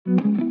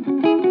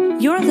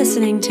You're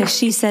listening to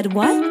She Said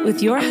What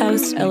with your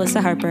host,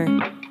 Alyssa Harper.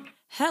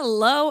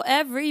 Hello,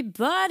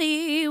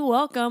 everybody.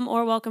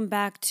 Welcome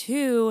back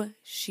to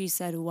She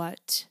Said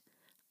What.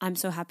 I'm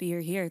so happy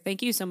you're here.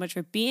 Thank you so much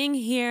for being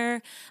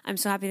here. I'm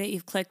so happy that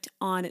you've clicked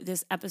on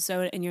this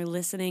episode and you're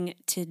listening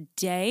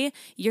today.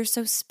 You're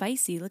so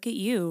spicy. Look at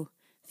you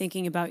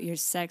thinking about your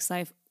sex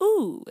life.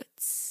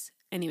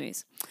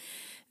 Anyways,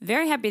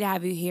 very happy to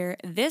have you here.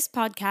 This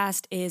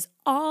podcast is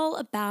all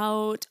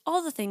about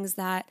all the things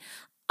that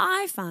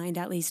I find,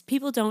 at least,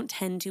 people don't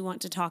tend to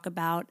want to talk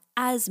about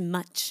as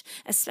much,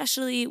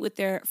 especially with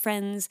their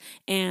friends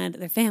and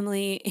their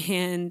family.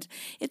 And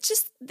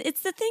it's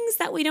the things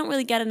that we don't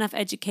really get enough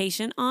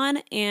education on.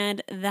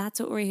 And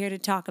that's what we're here to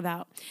talk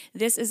about.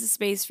 This is a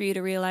space for you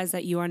to realize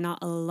that you are not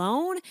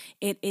alone.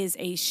 It is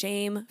a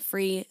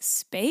shame-free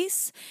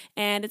space.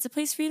 And it's a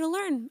place for you to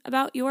learn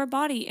about your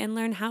body and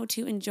learn how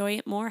to enjoy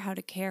it more, how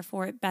to care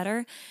for it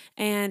better,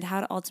 and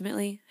how to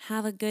ultimately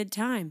have a good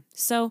time.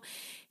 So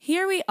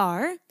here we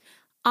are.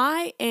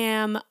 I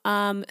am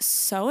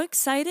so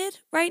excited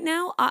right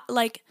now.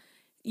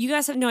 You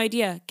guys have no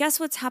idea. Guess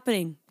what's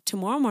happening?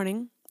 Tomorrow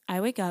morning,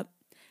 I wake up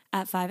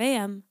at 5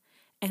 a.m.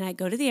 and I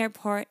go to the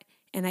airport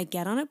and I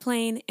get on a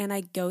plane and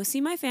I go see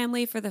my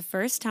family for the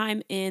first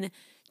time in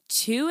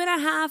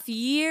 2.5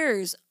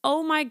 years.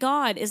 Oh my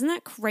God. Isn't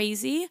that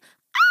crazy?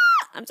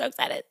 I'm so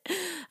excited.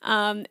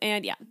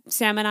 And yeah,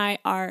 Sam and I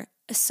are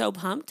so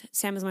pumped.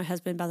 Sam is my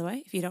husband, by the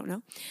way, if you don't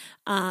know.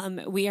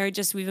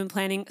 We've been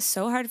planning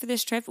so hard for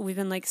this trip. We've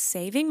been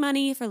saving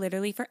money for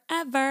literally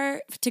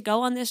forever to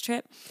go on this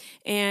trip.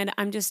 And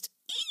I'm so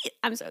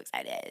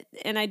excited.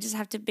 And I just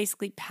have to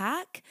basically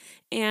pack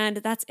and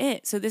that's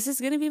it. So this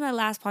is going to be my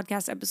last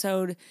podcast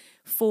episode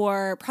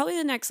for probably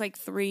the next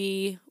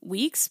 3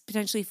 weeks,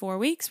 potentially 4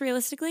 weeks,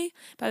 realistically,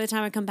 by the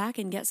time I come back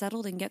and get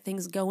settled and get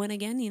things going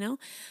again,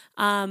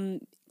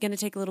 Going to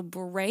take a little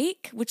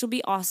break, which will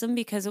be awesome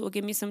because it will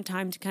give me some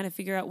time to kind of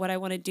figure out what I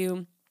want to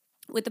do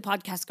with the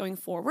podcast going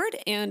forward.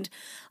 And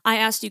I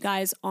asked you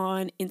guys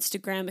on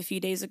Instagram a few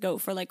days ago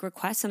for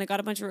requests, and I got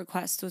a bunch of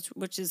requests,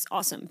 which is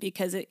awesome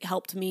because it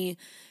helps me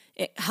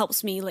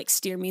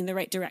steer me in the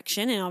right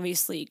direction and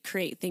obviously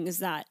create things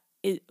that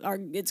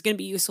it's going to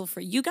be useful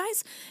for you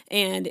guys.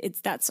 And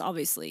that's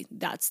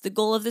the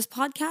goal of this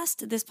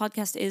podcast. This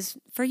podcast is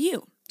for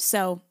you.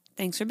 So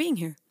thanks for being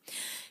here.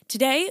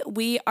 Today,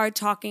 we are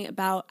talking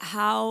about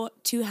how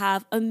to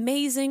have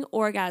amazing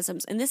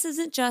orgasms. And this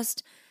isn't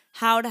just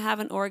how to have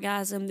an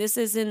orgasm. This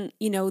isn't,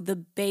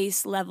 the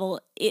base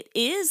level. It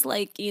is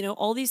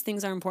all these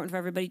things are important for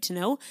everybody to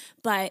know,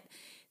 but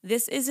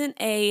this isn't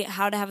a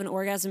how to have an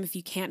orgasm if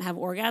you can't have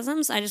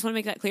orgasms. I just want to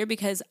make that clear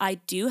because I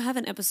do have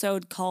an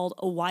episode called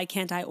Why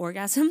Can't I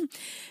Orgasm?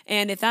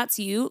 And if that's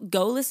you,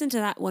 go listen to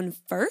that one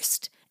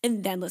first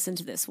and then listen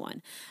to this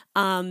one.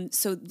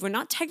 So we're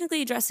not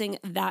technically addressing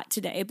that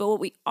today, but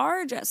what we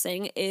are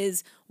addressing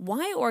is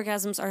why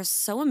orgasms are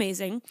so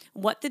amazing,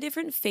 what the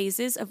different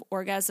phases of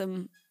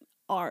orgasm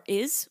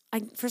is.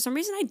 For some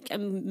reason,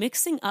 I'm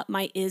mixing up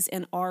my is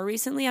and are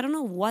recently. I don't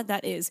know what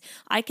that is.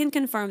 I can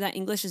confirm that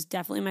English is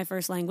definitely my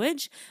first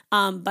language,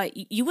 but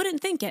you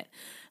wouldn't think it.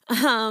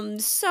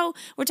 So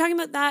we're talking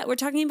about that. We're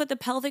talking about the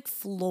pelvic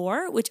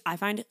floor, which I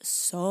find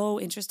so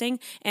interesting,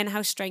 and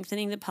how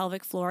strengthening the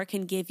pelvic floor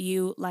can give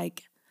you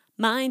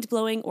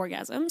mind-blowing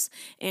orgasms.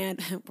 And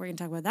we're going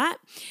to talk about that.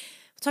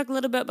 We'll talk a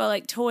little bit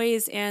about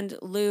toys and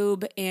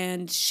lube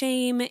and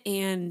shame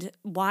and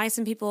why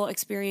some people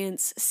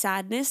experience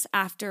sadness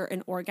after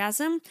an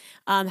orgasm,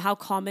 how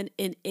common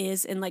it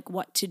is, and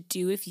what to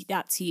do if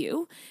that's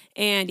you.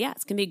 And yeah,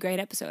 it's going to be a great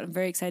episode. I'm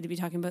very excited to be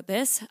talking about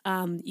this.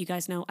 You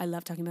guys know I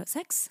love talking about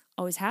sex.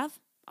 Always have,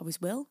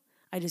 always will.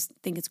 I just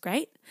think it's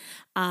great.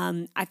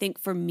 I think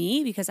for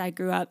me, because I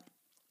grew up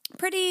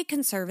pretty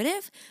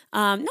conservative.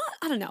 I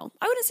don't know.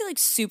 I wouldn't say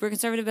super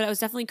conservative, but I was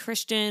definitely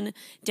Christian.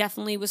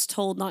 Definitely was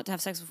told not to have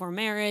sex before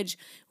marriage.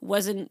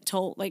 Was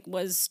told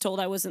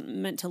I wasn't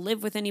meant to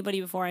live with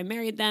anybody before I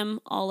married them.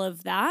 All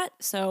of that.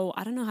 So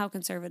I don't know how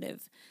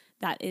conservative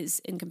that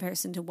is in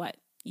comparison to what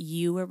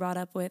you were brought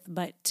up with.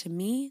 But to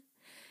me,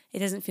 it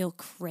doesn't feel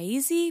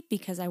crazy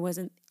because I was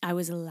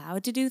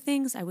allowed to do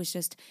things. I was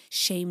just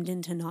shamed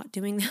into not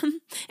doing them.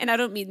 And I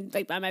don't mean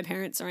by my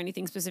parents or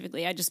anything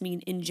specifically. I just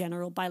mean in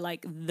general by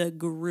the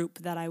group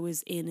that I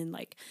was in. And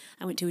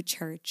I went to a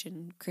church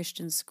and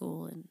Christian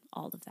school and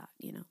all of that,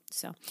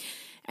 So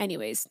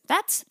anyways,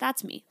 that's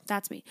me.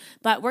 That's me.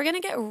 But we're going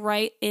to get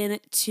right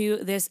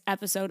into this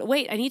episode.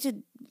 Wait, I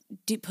need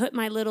to put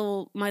my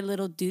little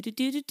do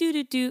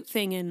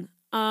thing in.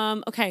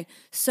 Okay.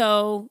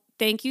 So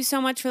thank you so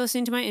much for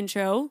listening to my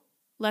intro.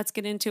 Let's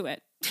get into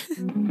it.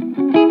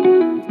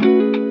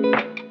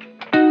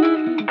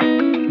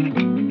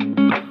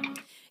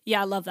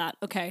 Yeah, I love that.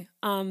 Okay.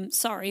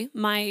 Sorry.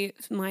 My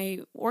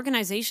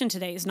organization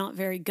today is not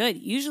very good.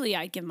 Usually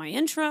I give my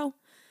intro,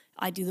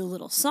 I do the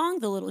little song,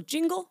 the little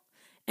jingle,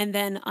 and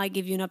then I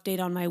give you an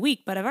update on my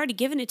week. But I've already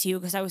given it to you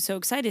because I was so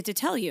excited to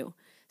tell you.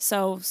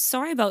 So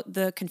sorry about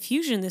the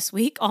confusion this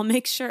week. I'll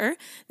make sure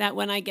that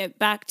when I get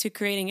back to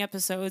creating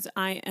episodes,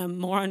 I am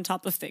more on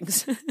top of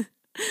things.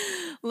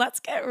 Let's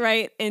get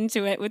right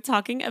into it with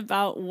talking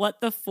about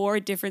what the 4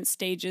 different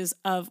stages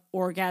of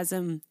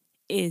orgasm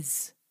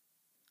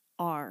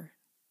are.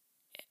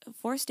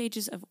 4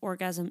 stages of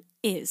orgasm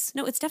is.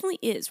 No, it's definitely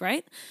is,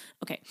 right?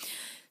 Okay.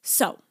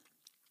 So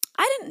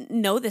I didn't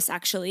know this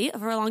actually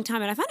for a long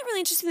time, and I find it really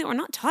interesting that we're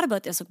not taught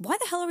about this. Like, why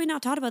the hell are we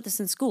not taught about this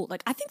in school?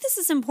 Like, I think this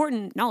is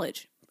important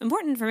knowledge,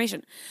 important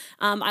information.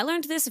 I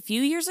learned this a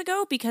few years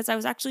ago because I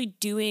was actually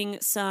doing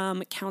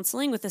some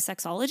counseling with a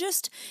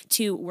sexologist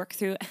to work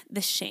through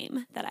the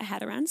shame that I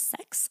had around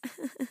sex.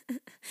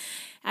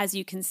 As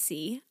you can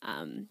see,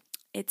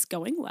 it's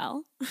going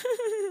well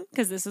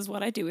because this is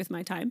what I do with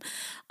my time.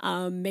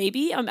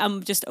 Maybe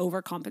I'm just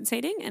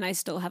overcompensating and I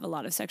still have a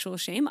lot of sexual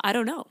shame. I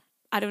don't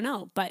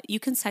know, but you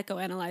can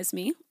psychoanalyze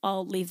me.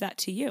 I'll leave that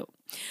to you.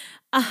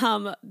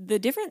 The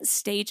different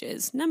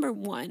stages. Number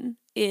 1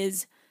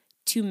 is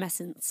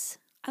tumescence.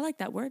 I like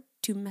that word,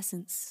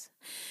 tumescence.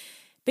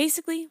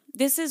 Basically,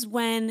 this is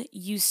when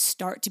you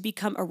start to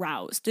become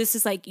aroused. This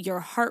is like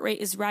your heart rate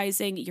is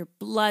rising, your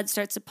blood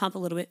starts to pump a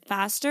little bit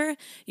faster,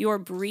 your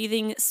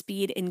breathing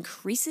speed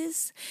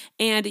increases,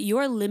 and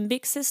your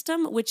limbic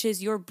system, which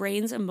is your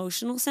brain's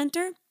emotional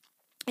center,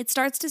 it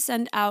starts to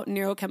send out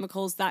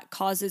neurochemicals that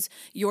causes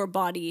your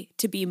body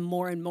to be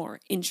more and more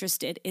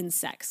interested in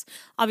sex.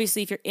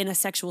 Obviously, if you're in a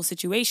sexual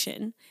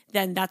situation,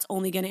 then that's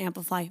only going to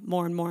amplify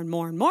more and more and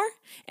more and more.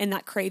 And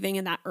that craving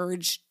and that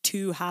urge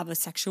to have a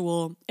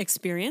sexual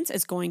experience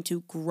is going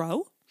to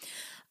grow.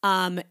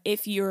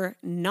 If you're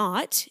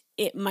not,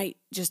 it might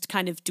just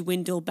kind of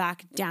dwindle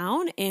back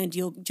down and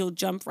you'll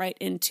jump right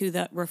into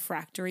the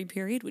refractory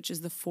period, which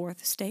is the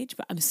 4th stage,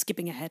 but I'm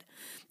skipping ahead.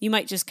 You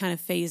might just kind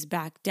of phase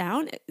back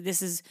down.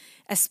 This is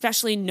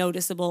especially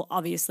noticeable,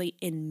 obviously,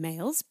 in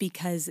males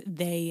because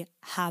they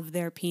have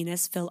their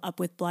penis fill up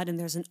with blood and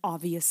there's an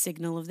obvious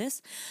signal of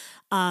this.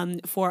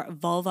 For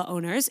vulva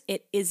owners,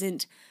 it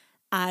isn't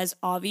as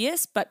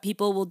obvious, but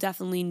people will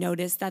definitely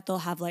notice that they'll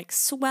have like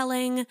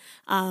swelling.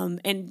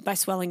 And by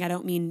swelling, I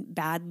don't mean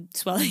bad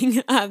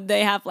swelling.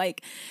 They have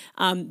like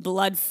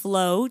blood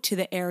flow to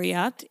the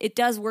area. It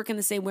does work in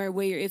the same way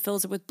where it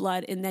fills up with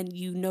blood and then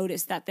you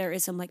notice that there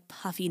is some like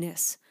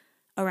puffiness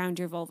around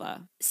your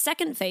vulva.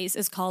 Second phase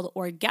is called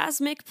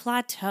orgasmic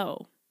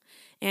plateau.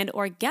 And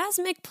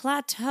orgasmic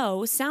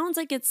plateau sounds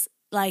like it's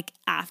like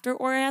after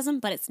orgasm,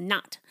 but it's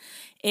not.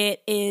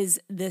 It is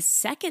the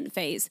second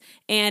phase,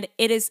 and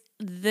it is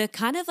the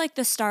kind of like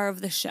the star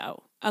of the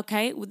show.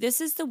 Okay, this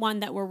is the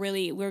one that we're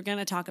going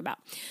to talk about.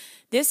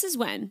 This is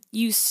when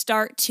you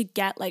start to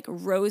get like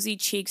rosy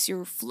cheeks,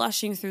 you're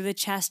flushing through the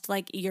chest,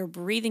 like your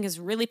breathing has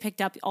really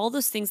picked up. All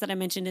those things that I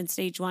mentioned in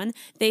stage 1,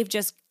 they've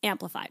just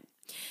amplified.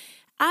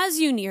 As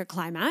you near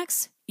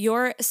climax,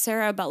 your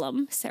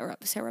cerebellum,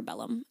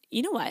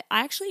 you know what? I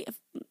actually,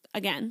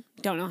 again,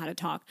 don't know how to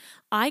talk.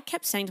 I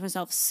kept saying to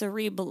myself,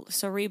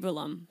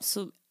 cerebellum,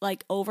 so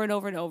like over and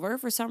over and over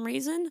for some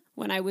reason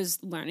when I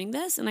was learning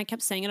this, and I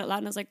kept saying it out loud,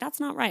 and I was like, that's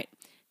not right.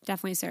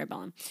 Definitely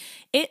cerebellum.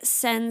 It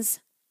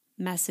sends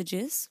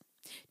messages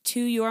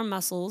to your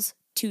muscles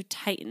to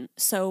tighten.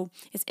 So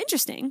it's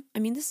interesting. I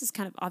mean, this is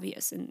kind of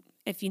obvious, and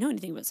if you know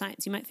anything about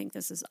science, you might think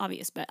this is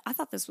obvious, but I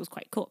thought this was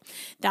quite cool.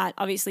 That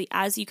obviously,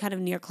 as you kind of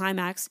near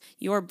climax,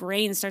 your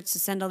brain starts to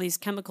send all these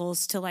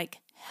chemicals to like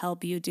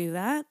help you do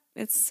that.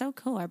 It's so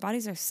cool. Our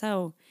bodies are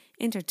so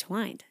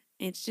intertwined.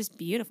 It's just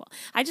beautiful.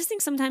 I just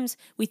think sometimes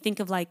we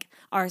think of like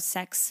our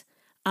sex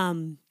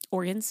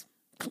organs,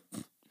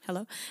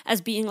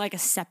 as being like a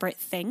separate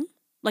thing.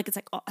 Like it's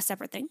like a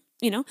separate thing,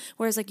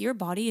 whereas like your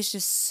body is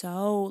just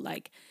so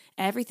like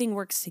everything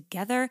works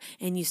together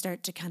and you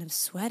start to kind of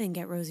sweat and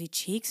get rosy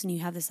cheeks and you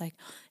have this like,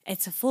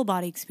 it's a full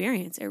body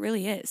experience. It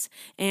really is.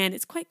 And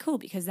it's quite cool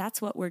because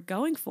that's what we're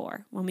going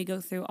for when we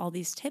go through all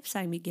these tips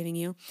I'm giving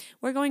you.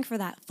 We're going for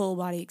that full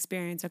body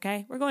experience,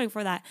 okay? We're going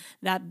for that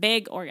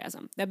big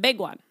orgasm, the big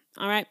one,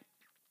 all right?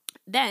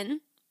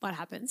 Then what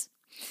happens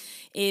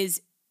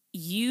is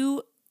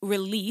you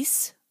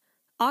release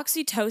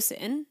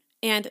oxytocin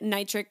and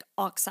nitric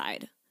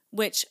oxide,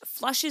 which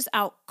flushes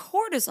out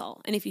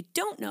cortisol. And if you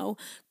don't know,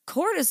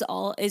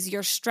 cortisol is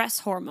your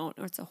stress hormone,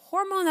 or it's a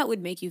hormone that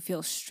would make you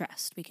feel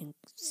stressed. We can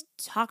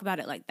talk about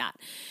it like that.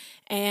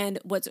 And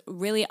what's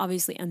really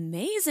obviously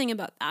amazing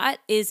about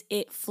that is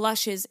it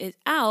flushes it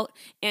out,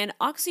 and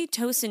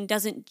oxytocin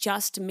doesn't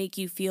just make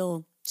you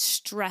feel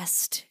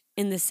stressed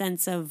in the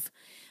sense of,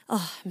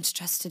 oh, I'm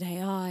stressed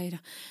today. I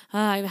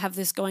have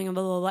this going on,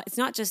 blah, blah, blah. It's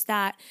not just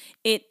that.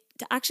 It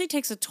actually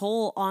takes a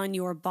toll on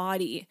your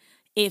body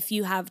if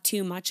you have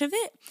too much of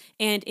it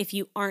and if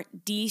you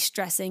aren't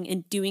de-stressing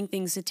and doing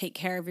things to take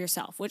care of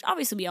yourself, which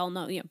obviously we all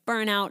know,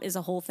 burnout is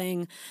a whole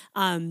thing.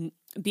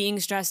 Being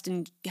stressed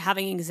and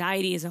having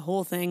anxiety is a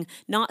whole thing.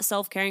 Not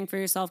self-caring for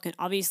yourself can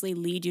obviously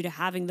lead you to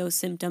having those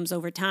symptoms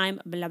over time,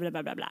 blah, blah,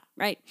 blah, blah, blah,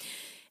 right?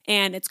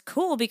 And it's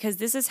cool because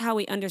this is how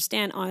we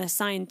understand on a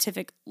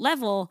scientific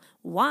level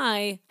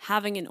why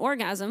having an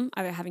orgasm,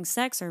 either having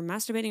sex or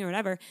masturbating or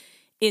whatever,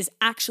 is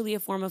actually a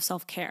form of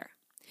self-care.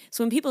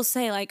 So when people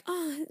say like,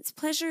 oh, it's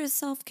pleasure is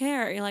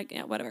self-care, you're like,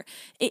 yeah, whatever.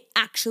 It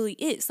actually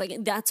is.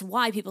 Like, that's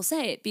why people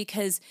say it,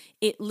 because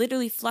it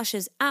literally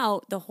flushes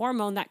out the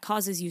hormone that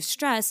causes you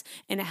stress,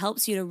 and it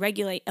helps you to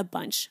regulate a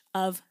bunch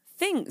of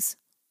things,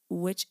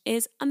 which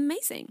is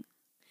amazing.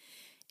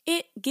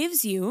 It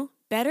gives you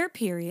better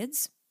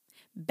periods,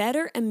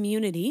 better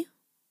immunity,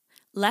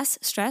 less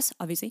stress,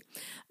 obviously,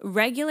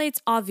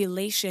 regulates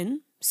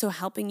ovulation, so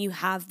helping you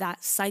have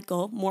that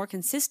cycle more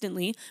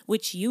consistently,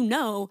 which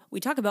we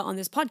talk about on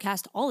this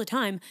podcast all the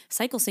time,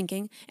 cycle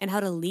syncing and how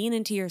to lean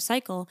into your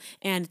cycle.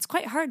 And it's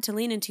quite hard to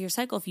lean into your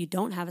cycle if you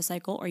don't have a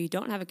cycle or you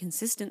don't have a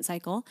consistent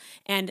cycle.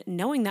 And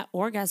knowing that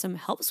orgasm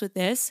helps with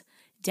this,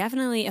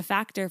 definitely a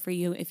factor for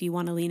you if you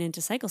want to lean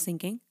into cycle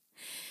syncing.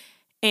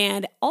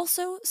 And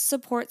also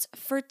supports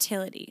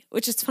fertility,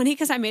 which is funny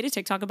because I made a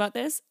TikTok about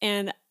this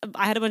and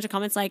I had a bunch of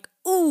comments like,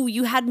 ooh,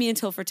 you had me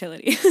until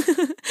fertility.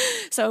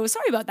 So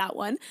sorry about that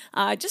one.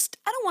 I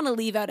don't want to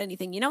leave out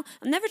anything, I'm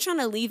never trying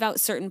to leave out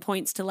certain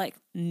points to like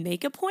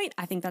make a point.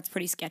 I think that's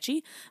pretty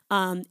sketchy.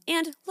 And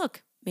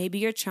look, maybe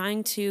you're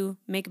trying to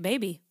make a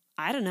baby.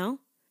 I don't know.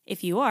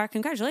 If you are,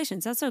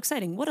 congratulations. That's so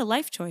exciting. What a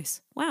life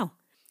choice. Wow.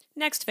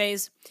 Next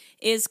phase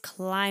is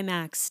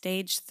climax,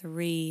 stage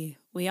 3.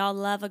 We all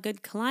love a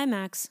good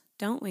climax,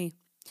 don't we?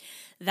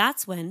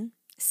 That's when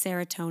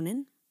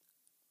serotonin,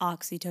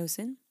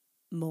 oxytocin,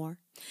 more,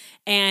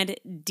 and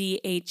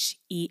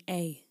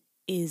DHEA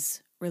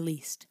is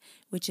released,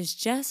 which is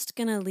just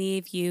going to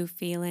leave you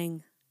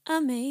feeling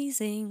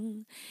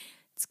amazing.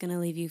 It's going to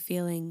leave you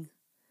feeling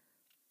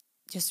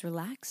just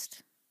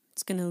relaxed.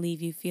 It's going to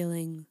leave you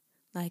feeling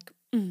like,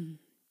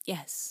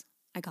 yes,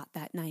 I got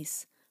that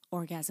nice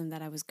orgasm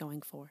that I was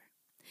going for,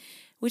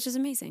 which is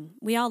amazing.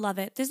 We all love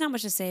it. There's not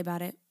much to say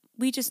about it.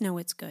 We just know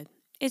it's good.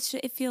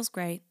 It feels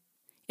great.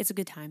 It's a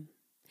good time.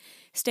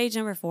 Stage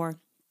number 4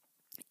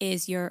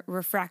 is your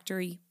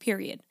refractory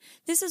period.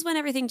 This is when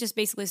everything just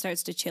basically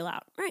starts to chill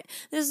out, right?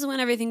 This is when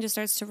everything just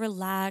starts to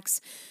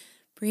relax.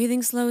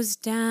 Breathing slows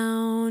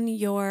down,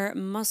 your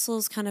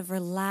muscles kind of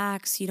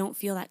relax, you don't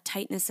feel that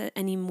tightness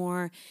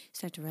anymore, you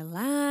start to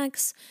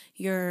relax,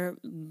 your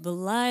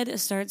blood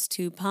starts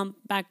to pump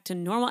back to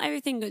normal,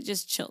 everything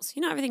just chills.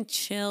 Everything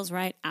chills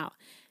right out,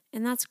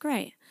 and that's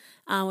great.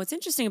 What's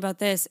interesting about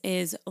this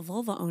is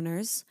vulva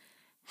owners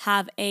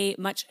have a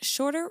much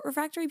shorter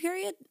refractory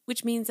period,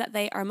 which means that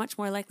they are much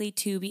more likely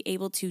to be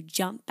able to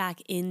jump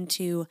back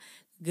into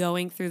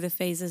going through the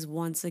phases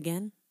once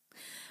again.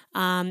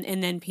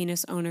 And then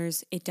penis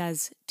owners, it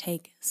does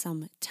take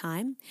some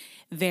time.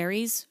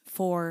 Varies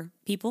for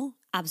people,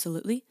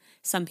 absolutely.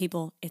 Some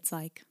people, it's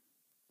like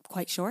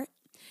quite short.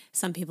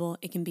 Some people,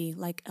 it can be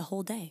like a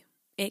whole day.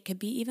 It could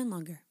be even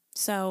longer.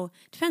 So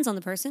depends on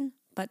the person,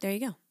 but there you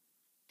go.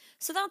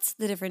 So that's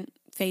the different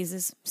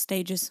phases,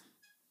 stages,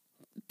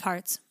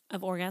 parts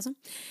of orgasm.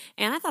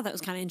 And I thought that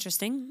was kind of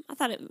interesting. I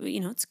thought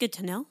it's good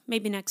to know.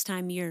 Maybe next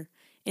time you're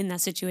in that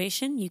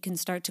situation, you can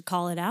start to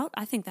call it out.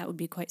 I think that would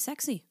be quite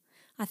sexy.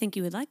 I think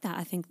you would like that.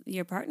 I think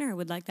your partner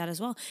would like that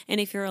as well. And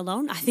if you're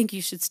alone, I think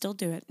you should still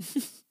do it.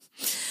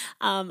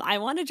 I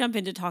want to jump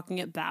into talking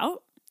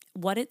about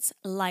what it's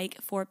like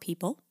for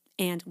people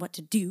and what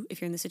to do if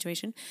you're in the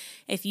situation.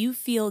 If you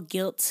feel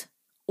guilt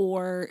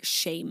or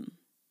shame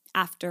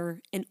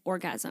after an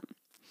orgasm.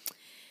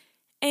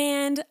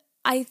 And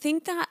I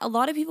think that a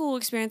lot of people will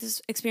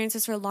experience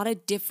this for a lot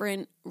of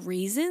different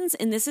reasons.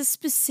 And this is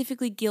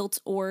specifically guilt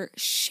or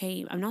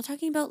shame. I'm not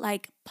talking about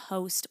like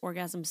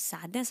post-orgasm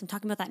sadness. I'm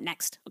talking about that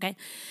next, okay?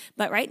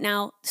 But right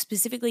now,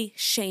 specifically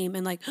shame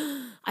and like,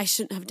 I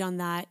shouldn't have done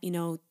that.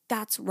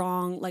 That's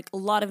wrong. Like a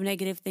lot of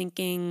negative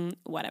thinking,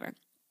 whatever.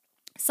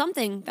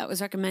 Something that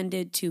was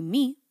recommended to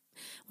me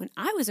when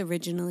I was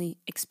originally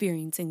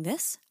experiencing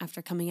this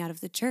after coming out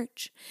of the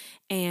church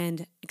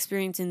and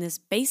experiencing this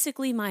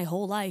basically my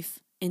whole life,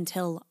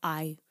 until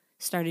I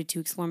started to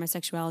explore my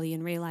sexuality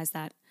and realize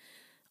that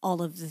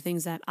all of the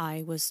things that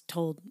I was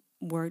told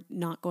were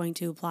not going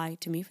to apply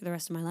to me for the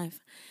rest of my life.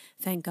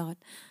 Thank God.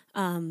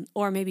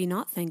 Or maybe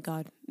not thank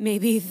God.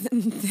 Maybe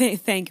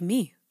thank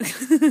me.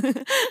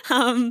 Okay,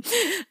 I'm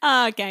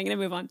going to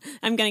move on.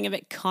 I'm getting a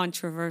bit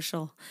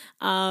controversial.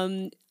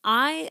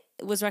 I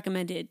was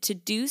recommended to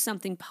do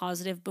something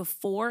positive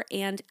before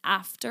and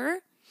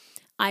after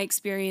I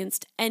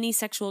experienced any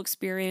sexual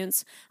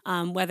experience,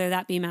 whether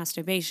that be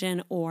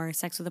masturbation or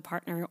sex with a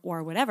partner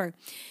or whatever.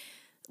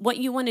 What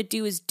you want to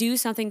do is do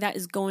something that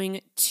is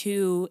going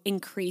to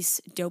increase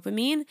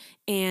dopamine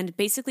and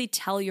basically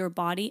tell your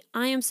body,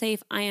 I am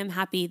safe, I am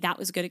happy, that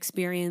was a good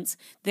experience.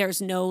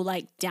 There's no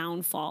like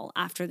downfall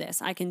after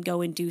this. I can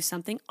go and do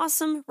something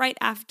awesome right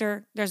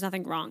after. There's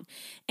nothing wrong.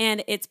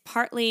 And it's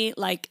partly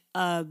like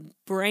a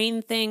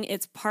brain thing.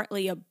 It's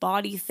partly a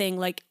body thing.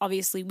 Like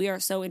obviously we are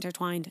so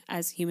intertwined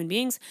as human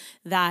beings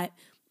that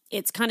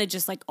it's kind of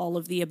just like all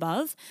of the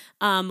above.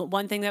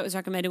 One thing that was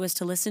recommended was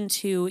to listen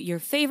to your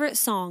favorite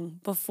song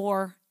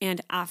before and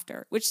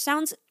after, which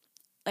sounds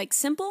like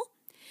simple,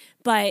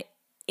 but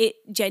it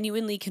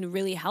genuinely can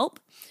really help.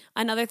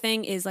 Another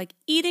thing is like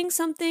eating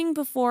something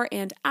before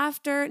and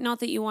after. Not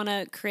that you want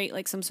to create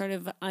like some sort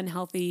of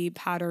unhealthy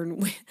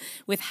pattern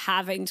with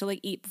having to like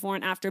eat before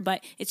and after,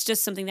 but it's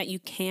just something that you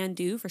can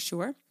do for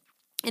sure.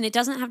 And it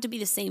doesn't have to be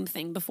the same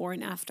thing before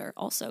and after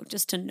also,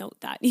 just to note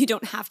that. You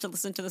don't have to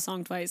listen to the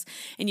song twice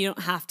and you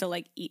don't have to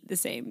like eat the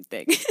same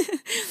thing.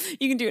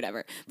 You can do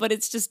whatever, but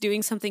it's just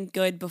doing something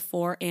good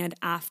before and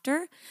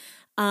after.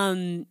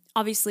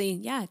 Obviously,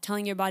 yeah,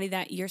 telling your body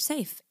that you're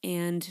safe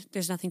and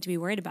there's nothing to be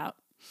worried about.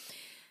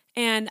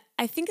 And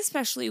I think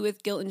especially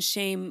with guilt and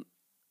shame,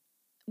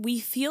 we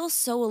feel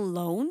so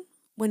alone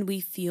when we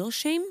feel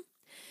shame,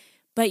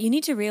 but you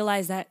need to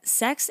realize that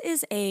sex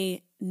is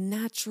a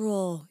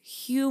natural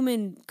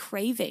human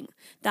craving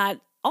that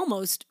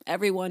almost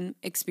everyone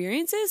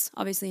experiences,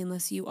 obviously,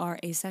 unless you are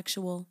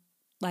asexual,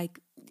 like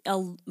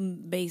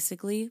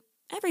basically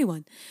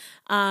everyone.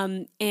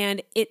 And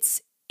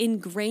it's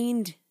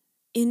ingrained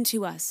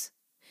into us.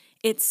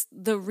 It's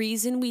the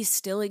reason we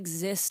still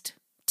exist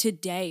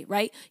today,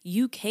 right?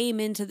 You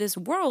came into this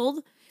world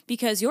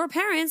because your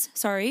parents,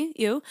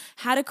 you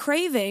had a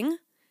craving,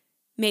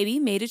 maybe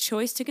made a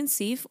choice to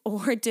conceive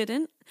or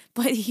didn't,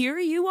 but here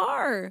you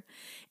are.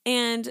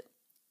 And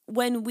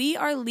when we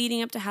are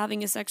leading up to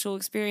having a sexual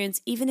experience,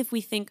 even if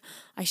we think,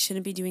 I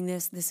shouldn't be doing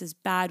this, this is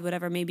bad,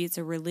 whatever, maybe it's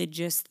a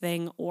religious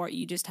thing or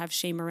you just have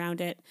shame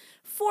around it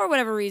for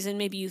whatever reason,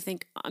 maybe you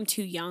think I'm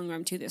too young or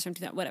I'm too this or I'm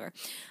too that, whatever.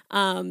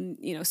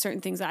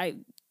 Certain things that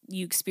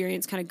you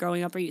experience kind of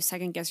growing up or you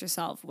second guess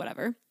yourself,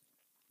 whatever.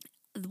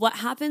 What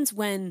happens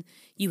when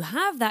you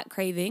have that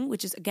craving,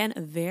 which is again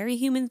a very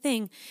human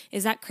thing,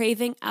 is that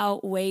craving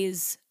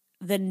outweighs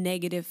the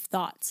negative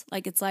thoughts.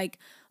 Like it's like,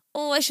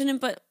 oh, I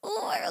shouldn't, but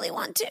oh, I really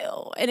want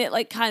to. And it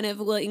like kind of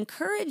will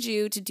encourage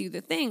you to do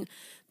the thing.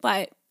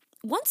 But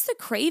once the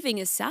craving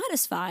is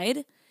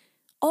satisfied,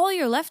 all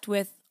you're left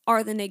with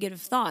are the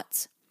negative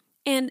thoughts.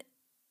 And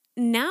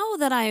now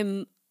that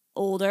I'm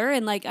older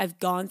and like I've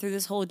gone through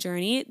this whole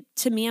journey,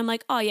 to me, I'm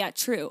like, oh yeah,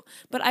 true.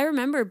 But I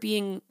remember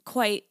being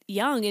quite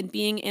young and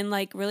being in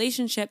like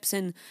relationships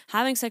and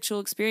having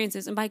sexual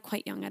experiences. And by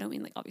quite young, I don't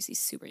mean like obviously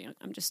super young.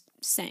 I'm just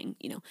saying,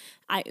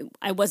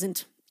 I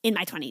wasn't in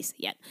my 20s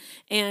yet.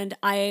 And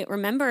I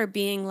remember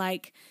being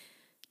like,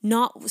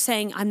 not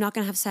saying, I'm not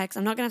going to have sex.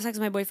 I'm not going to have sex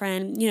with my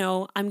boyfriend.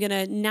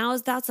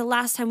 That's the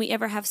last time we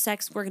ever have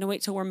sex. We're going to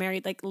wait till we're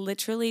married. Like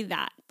literally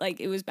that, like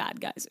it was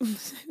bad, guys.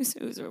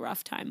 It was a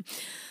rough time.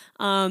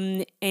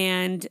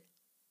 And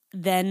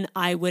then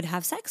I would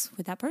have sex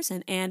with that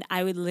person and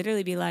I would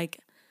literally be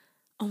like,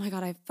 oh my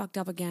God, I fucked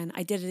up again.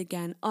 I did it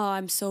again. Oh,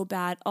 I'm so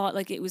bad. Oh,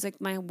 like it was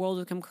like my world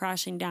would come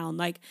crashing down.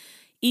 Like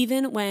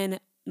even when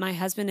my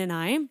husband and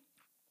I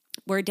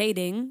were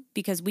dating,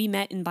 because we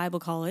met in Bible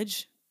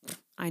college.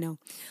 I know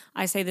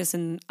I say this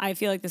and I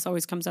feel like this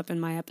always comes up in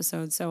my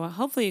episodes. So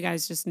hopefully you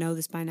guys just know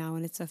this by now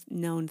and it's a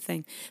known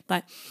thing.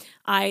 But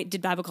I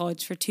did Bible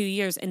college for 2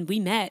 years and we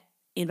met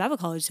in Bible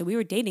college. So we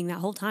were dating that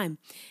whole time.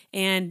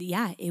 And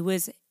yeah, it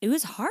was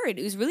hard.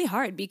 It was really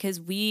hard because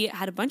we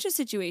had a bunch of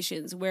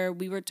situations where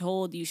we were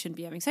told you shouldn't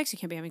be having sex. You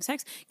can't be having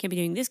sex. Can't be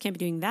doing this. Can't be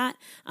doing that.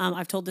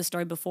 I've told this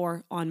story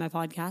before on my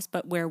podcast,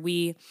 but where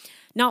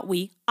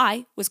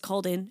I was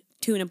called in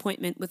to an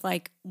appointment with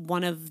like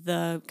one of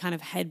the kind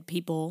of head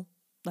people,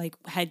 like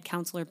head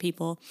counselor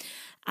people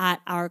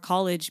at our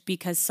college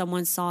because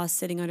someone saw us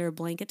sitting under a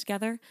blanket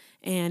together.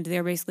 And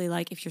they're basically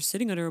like, if you're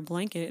sitting under a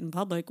blanket in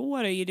public,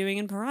 what are you doing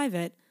in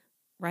private?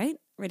 Right?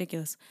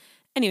 Ridiculous.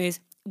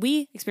 Anyways,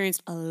 we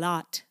experienced a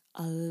lot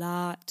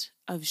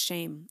of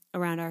shame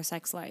around our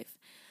sex life.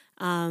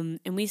 And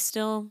we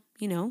still,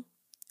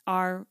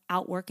 are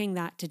outworking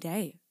that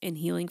today and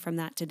healing from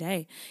that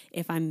today,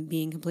 if I'm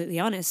being completely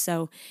honest.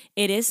 So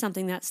it is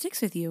something that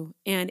sticks with you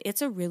and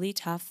it's a really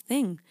tough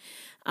thing.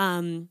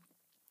 And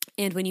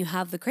when you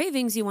have the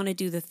cravings, you want to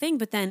do the thing,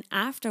 but then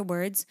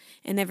afterwards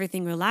and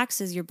everything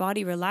relaxes, your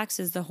body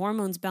relaxes, the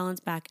hormones balance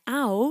back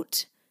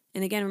out.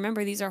 And again,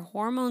 remember, these are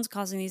hormones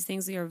causing these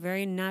things. They are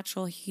very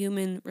natural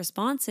human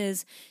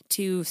responses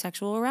to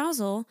sexual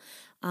arousal,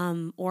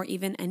 or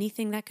even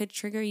anything that could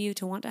trigger you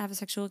to want to have a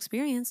sexual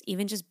experience,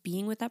 even just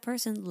being with that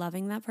person,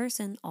 loving that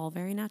person, all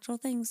very natural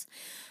things.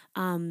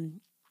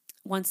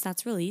 Once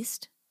that's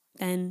released,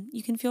 then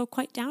you can feel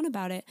quite down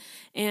about it.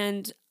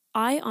 And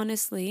I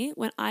honestly,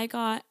 when I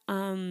got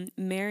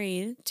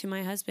married to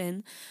my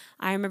husband,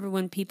 I remember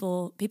when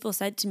people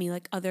said to me,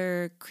 like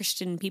other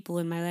Christian people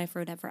in my life or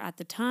whatever at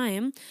the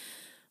time,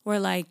 were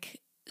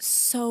like,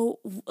 so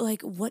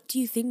like, what do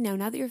you think now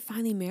that you're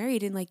finally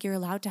married and like you're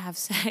allowed to have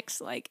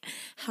sex? Like,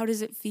 how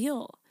does it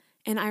feel?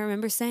 And I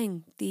remember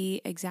saying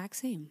the exact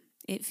same.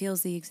 It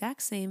feels the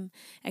exact same,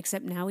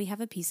 except now we have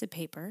a piece of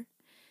paper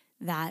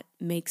that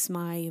makes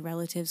my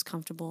relatives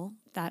comfortable,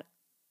 that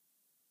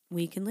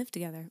we can live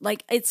together.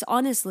 Like it's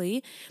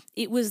honestly,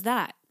 it was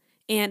that.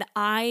 And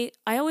I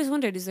always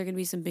wondered, is there going to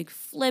be some big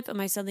flip? Am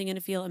I suddenly going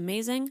to feel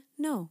amazing?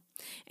 No.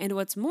 And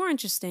what's more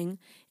interesting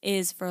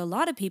is for a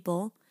lot of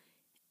people,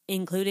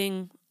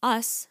 including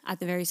us at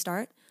the very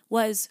start,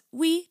 was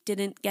we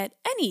didn't get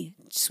any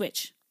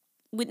switch.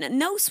 with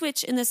no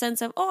switch in the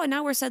sense of, oh,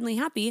 now we're suddenly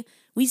happy.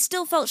 We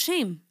still felt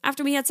shame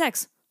after we had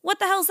sex. What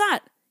the hell's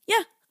that?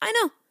 Yeah, I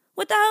know.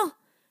 What the hell?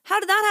 How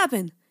did that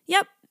happen?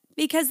 Yep,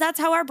 because that's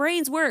how our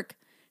brains work.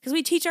 Because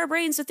we teach our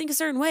brains to think a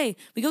certain way.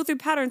 We go through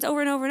patterns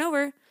over and over and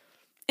over.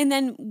 And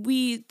then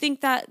we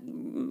think that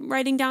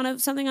writing down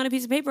something on a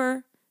piece of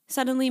paper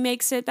suddenly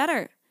makes it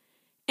better.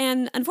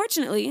 And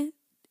unfortunately,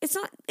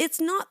 it's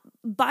not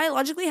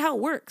biologically how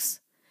it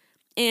works.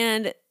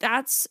 And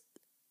that's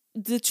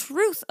the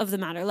truth of the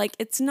matter. Like,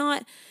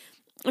 I'm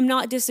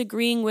not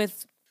disagreeing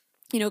with,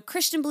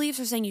 Christian beliefs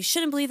or saying you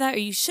shouldn't believe that or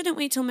you shouldn't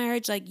wait till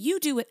marriage. Like, you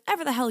do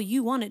whatever the hell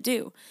you want to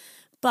do.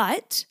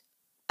 But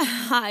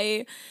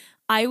I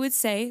would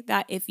say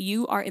that if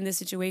you are in this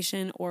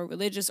situation or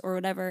religious or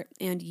whatever,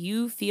 and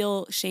you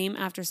feel shame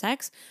after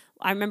sex,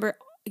 I remember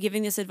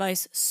giving this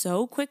advice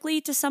so quickly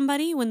to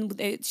somebody when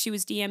she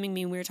was DMing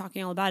me and we were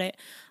talking all about it.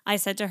 I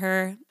said to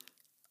her,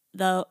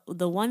 the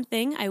one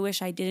thing I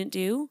wish I didn't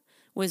do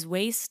was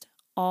waste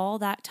all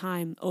that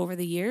time over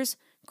the years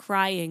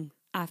crying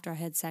after I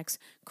had sex,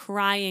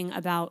 crying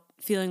about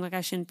feeling like I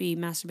shouldn't be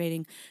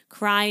masturbating,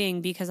 crying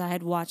because I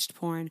had watched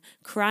porn,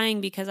 crying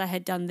because I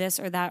had done this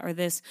or that or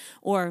this,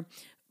 or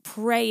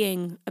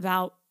praying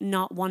about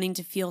not wanting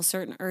to feel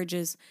certain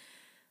urges.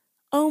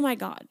 Oh my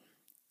God.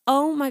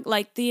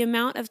 Like the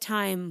amount of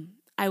time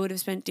I would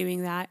have spent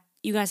doing that,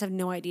 you guys have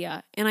no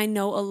idea. And I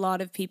know a lot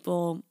of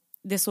people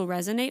this will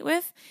resonate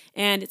with,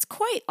 and it's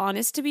quite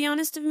honest, to be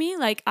honest of me.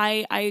 Like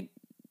I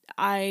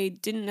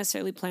didn't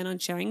necessarily plan on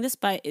sharing this,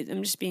 but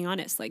I'm just being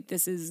honest. Like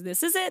this is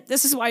it.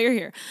 This is why you're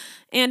here.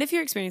 And if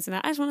you're experiencing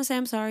that, I just want to say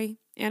I'm sorry.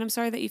 And I'm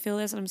sorry that you feel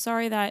this. And I'm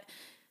sorry that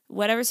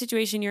whatever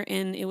situation you're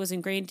in, it was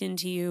ingrained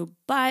into you.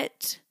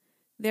 But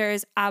there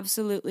is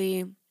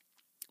absolutely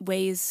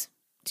ways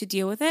to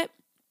deal with it.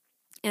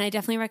 And I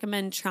definitely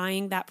recommend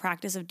trying that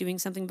practice of doing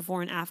something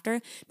before and after,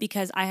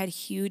 because I had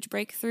huge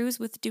breakthroughs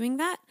with doing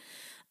that.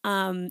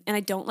 And I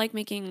don't like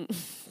making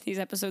these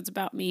episodes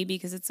about me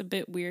because it's a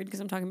bit weird because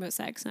I'm talking about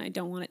sex and I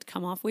don't want it to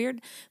come off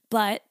weird.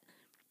 But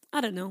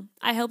I don't know.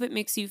 I hope it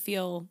makes you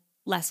feel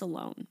less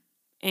alone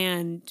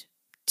and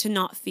to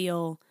not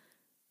feel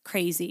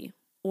crazy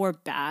or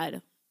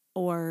bad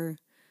or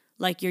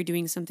like you're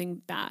doing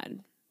something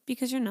bad,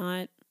 because you're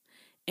not.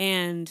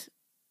 And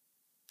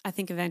I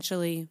think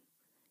eventually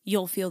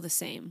you'll feel the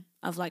same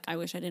of like, I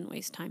wish I didn't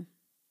waste time.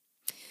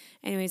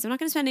 Anyways, I'm not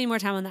going to spend any more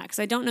time on that because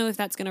I don't know if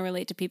that's going to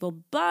relate to people,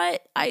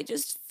 but I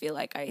just feel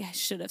like I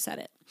should have said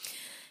it.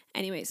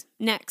 Anyways,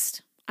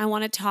 next, I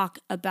want to talk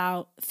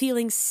about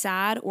feeling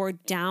sad or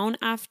down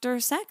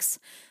after sex.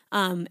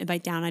 And by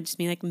down, I just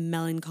mean like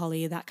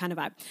melancholy, that kind of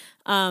vibe.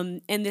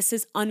 And this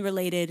is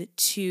unrelated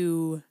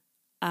to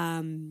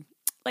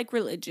like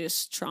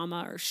religious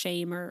trauma or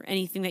shame or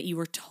anything that you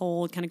were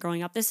told kind of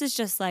growing up. This is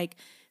just like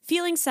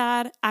feeling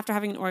sad after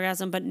having an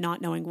orgasm, but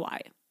not knowing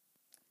why.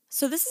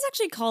 So this is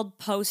actually called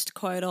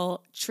postcoital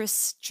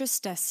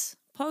tristis.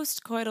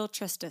 Postcoital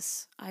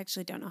tristis. I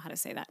actually don't know how to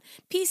say that.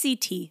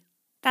 PCT.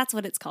 That's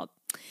what it's called.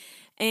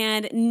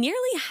 And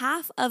nearly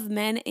half of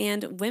men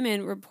and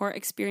women report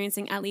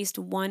experiencing at least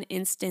one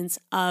instance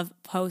of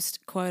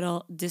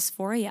postcoital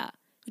dysphoria,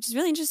 which is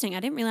really interesting. I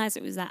didn't realize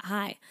it was that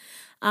high.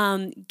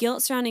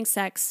 Guilt surrounding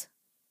sex,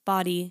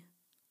 body,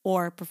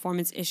 or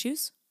performance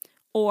issues,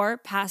 or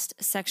past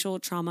sexual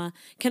trauma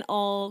can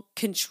all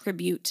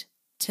contribute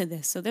to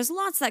this. So there's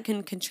lots that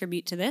can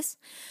contribute to this.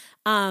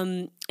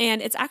 And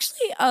it's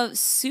actually a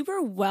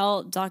super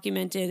well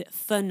documented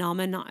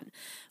phenomenon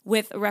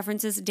with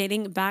references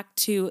dating back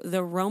to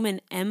the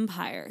Roman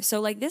Empire. So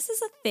like this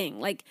is a thing,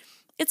 like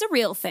it's a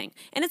real thing.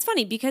 And it's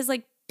funny because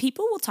like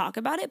people will talk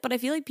about it, but I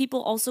feel like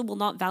people also will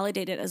not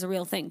validate it as a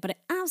real thing, but it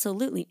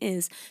absolutely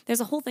is.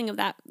 There's a whole thing of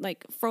that,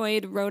 like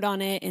Freud wrote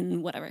on it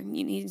and whatever.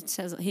 He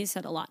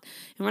said a lot,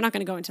 and we're not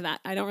going to go into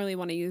that. I don't really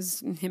want to use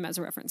him as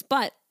a reference,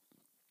 but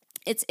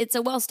it's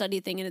a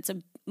well-studied thing and it's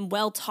a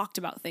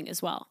well-talked-about thing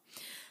as well.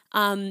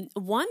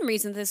 One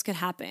reason this could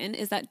happen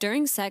is that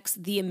during sex,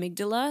 the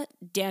amygdala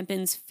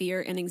dampens fear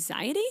and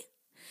anxiety.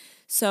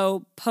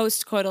 So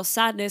postcoital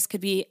sadness could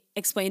be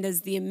explained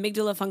as the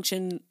amygdala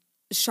function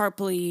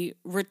sharply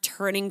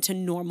returning to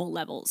normal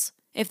levels,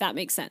 if that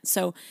makes sense.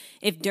 So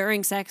if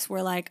during sex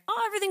we're like,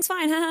 oh, everything's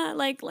fine,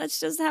 like let's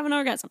just have an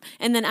orgasm.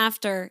 And then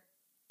after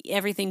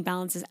everything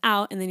balances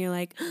out and then you're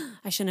like, oh,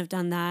 I shouldn't have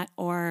done that,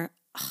 or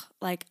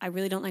like, I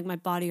really don't like my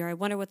body, or I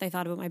wonder what they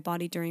thought about my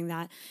body during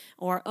that,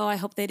 or, oh, I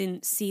hope they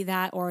didn't see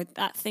that, or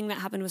that thing that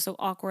happened was so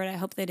awkward, I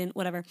hope they didn't,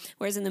 whatever.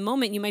 Whereas in the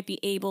moment, you might be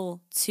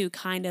able to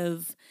kind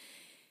of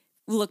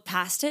look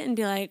past it and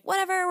be like,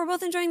 whatever, we're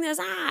both enjoying this,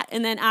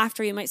 and then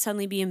after you might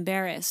suddenly be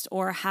embarrassed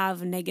or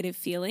have negative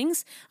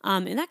feelings,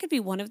 and that could be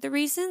one of the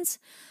reasons.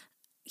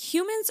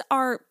 Humans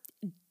are,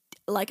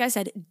 like I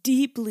said,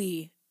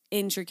 deeply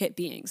intricate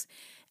beings,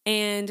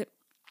 and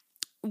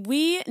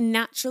we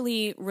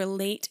naturally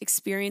relate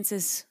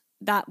experiences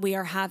that we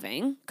are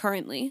having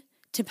currently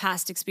to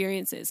past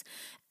experiences,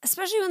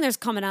 especially when there's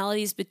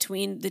commonalities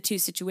between the two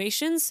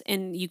situations,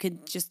 and you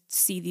could just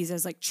see these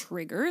as like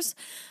triggers.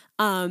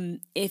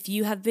 If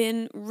you have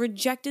been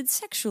rejected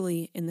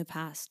sexually in the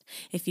past,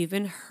 if you've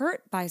been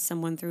hurt by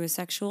someone through a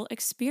sexual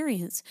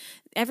experience,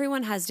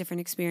 everyone has different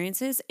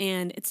experiences.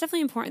 And it's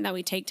definitely important that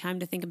we take time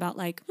to think about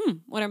like,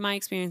 what are my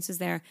experiences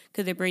there?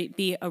 Could there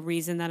be a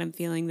reason that I'm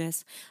feeling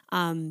this?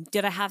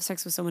 Did I have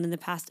sex with someone in the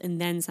past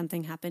and then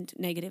something happened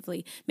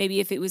negatively? Maybe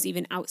if it was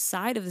even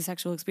outside of the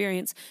sexual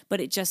experience, but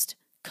it just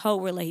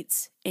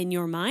correlates in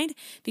your mind,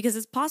 because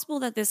it's possible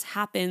that this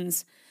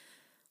happens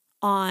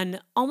on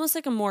almost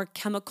like a more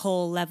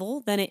chemical level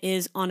than it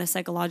is on a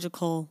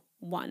psychological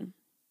one.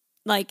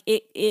 Like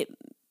it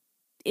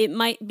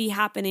might be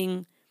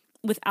happening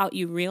without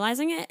you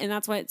realizing it, and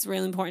that's why it's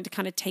really important to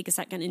kind of take a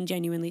second and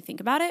genuinely think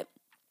about it.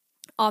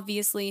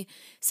 Obviously,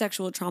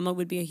 sexual trauma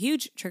would be a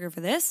huge trigger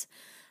for this.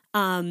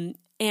 And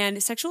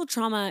sexual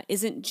trauma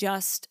isn't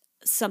just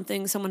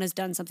something someone has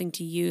done something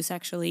to you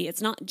sexually.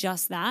 It's not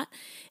just that.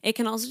 It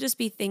can also just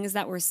be things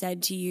that were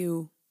said to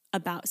you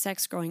about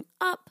sex growing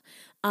up.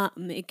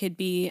 It could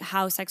be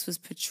how sex was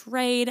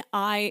portrayed.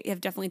 I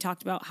have definitely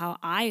talked about how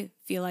I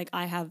feel like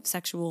I have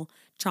sexual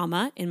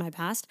trauma in my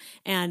past,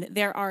 and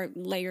there are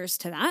layers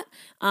to that.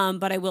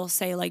 But I will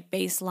say, like,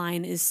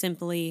 baseline is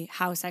simply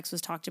how sex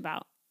was talked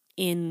about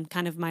in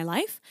kind of my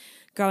life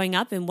growing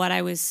up, and what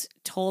I was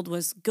told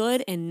was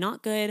good and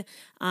not good,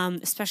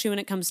 especially when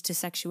it comes to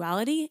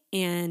sexuality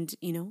and,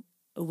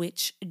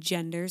 which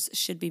genders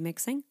should be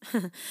mixing.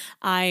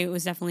 I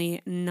was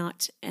definitely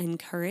not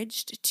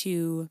encouraged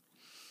to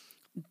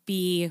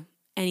be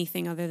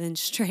anything other than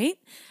straight.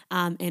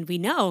 And we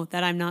know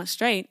that I'm not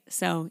straight.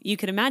 So you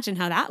could imagine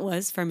how that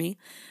was for me.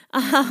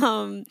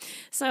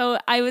 So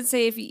I would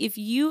say if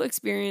you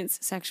experience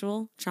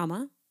sexual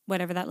trauma,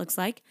 whatever that looks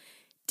like,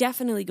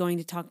 definitely going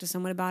to talk to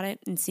someone about it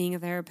and seeing a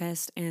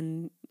therapist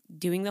and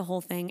doing the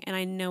whole thing. And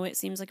I know it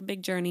seems like a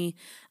big journey,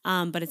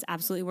 but it's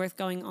absolutely worth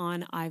going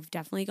on. I've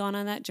definitely gone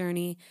on that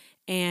journey,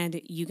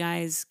 and you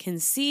guys can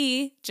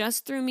see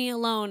just through me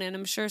alone, and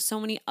I'm sure so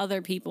many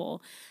other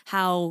people,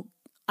 how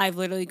I've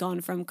literally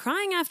gone from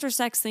crying after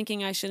sex,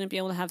 thinking I shouldn't be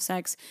able to have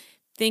sex,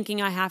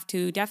 thinking I have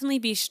to definitely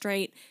be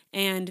straight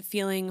and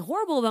feeling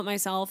horrible about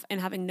myself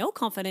and having no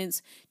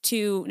confidence,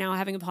 to now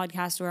having a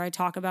podcast where I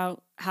talk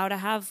about how to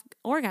have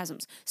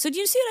orgasms. So do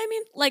you see what I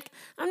mean? Like,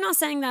 I'm not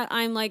saying that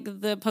I'm like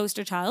the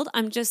poster child.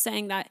 I'm just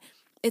saying that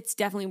it's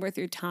definitely worth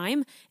your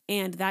time,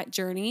 and that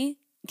journey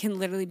can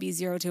literally be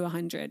 0 to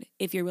 100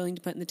 if you're willing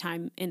to put in the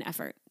time and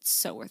effort. It's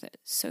so worth it.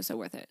 So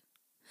worth it.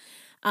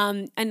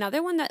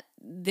 Another one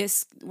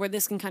where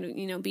this can kind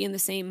of, be in the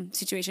same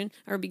situation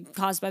or be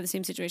caused by the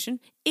same situation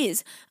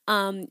is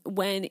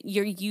when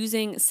you're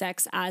using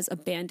sex as a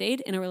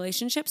Band-Aid in a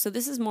relationship. So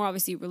this is more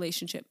obviously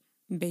relationship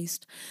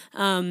based.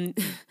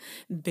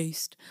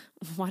 Based.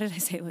 Why did I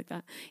say it like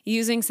that?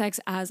 Using sex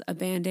as a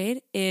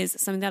Band-Aid is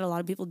something that a lot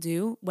of people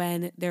do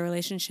when their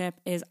relationship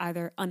is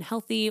either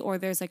unhealthy, or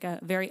there's like a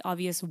very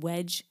obvious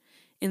wedge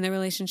in the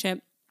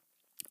relationship,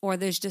 or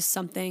there's just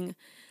something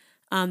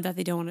that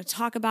they don't want to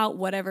talk about,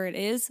 whatever it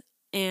is.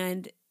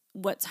 And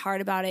what's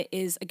hard about it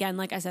is, again,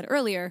 like I said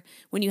earlier,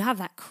 when you have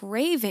that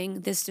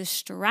craving, this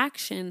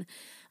distraction,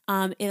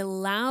 it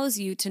allows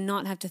you to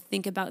not have to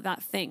think about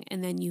that thing.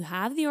 And then you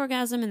have the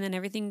orgasm, and then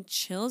everything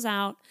chills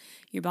out.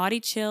 Your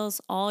body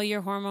chills, all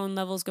your hormone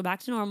levels go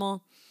back to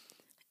normal.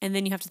 And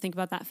then you have to think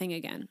about that thing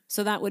again.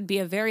 So that would be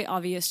a very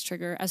obvious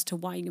trigger as to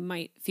why you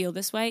might feel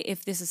this way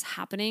if this is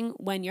happening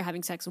when you're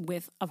having sex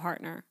with a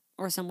partner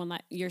or someone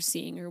that you're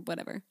seeing or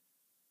whatever.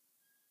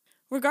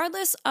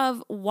 Regardless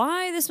of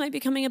why this might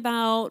be coming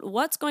about,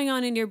 what's going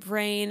on in your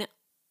brain,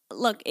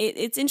 look,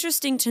 it's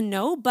interesting to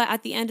know, but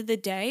at the end of the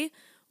day,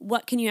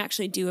 what can you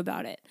actually do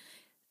about it?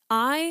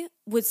 I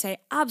would say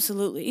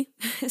absolutely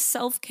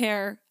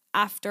self-care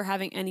after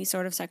having any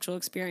sort of sexual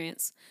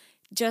experience.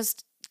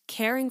 Just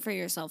caring for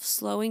yourself,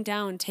 slowing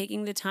down,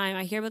 taking the time.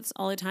 I hear about this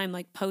all the time,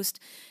 like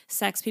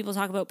post-sex. People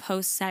talk about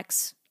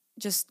post-sex,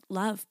 just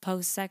love,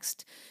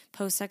 post-sex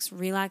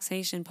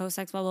relaxation,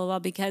 post-sex blah, blah, blah,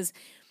 because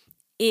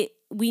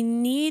we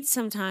need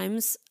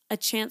sometimes a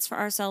chance for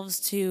ourselves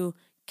to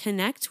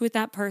connect with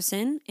that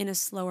person in a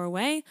slower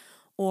way,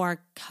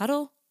 or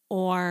cuddle,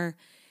 or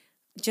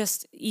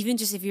just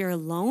if you're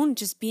alone,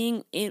 just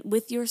being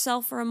with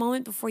yourself for a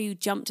moment before you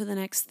jump to the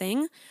next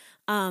thing.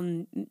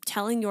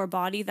 Telling your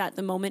body that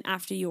the moment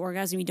after you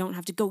orgasm, you don't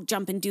have to go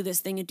jump and do this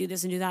thing and do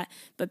this and do that,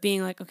 but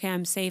being like, okay,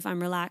 I'm safe,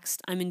 I'm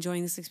relaxed, I'm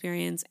enjoying this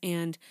experience,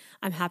 and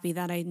I'm happy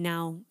that I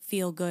now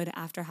feel good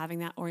after having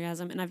that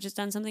orgasm, and I've just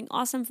done something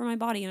awesome for my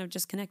body, and I've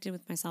just connected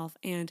with myself,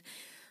 and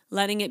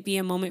letting it be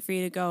a moment for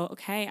you to go,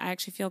 okay, I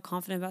actually feel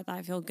confident about that,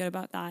 I feel good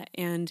about that,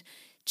 and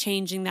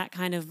changing that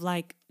kind of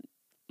like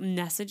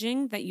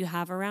messaging that you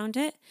have around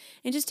it,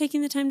 and just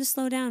taking the time to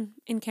slow down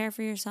and care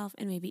for yourself,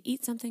 and maybe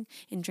eat something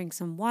and drink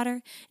some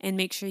water, and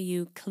make sure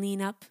you clean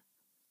up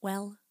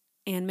well,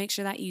 and make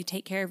sure that you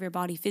take care of your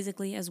body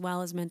physically as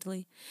well as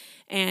mentally,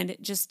 and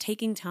just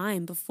taking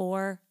time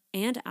before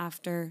and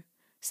after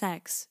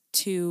sex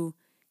to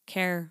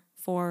care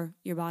for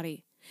your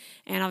body.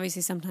 And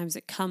obviously sometimes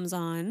it comes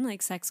on,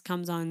 like sex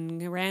comes on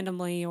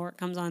randomly, or it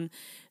comes on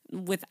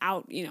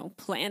without,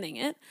 planning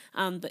it,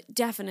 but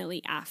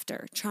definitely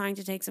after, trying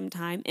to take some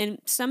time. And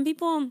some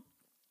people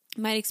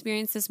might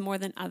experience this more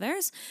than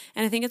others.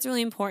 And I think it's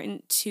really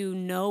important to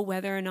know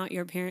whether or not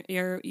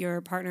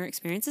your partner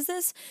experiences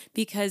this,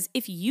 because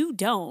if you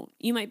don't,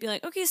 you might be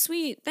like, okay,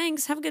 sweet,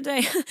 thanks, have a good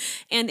day.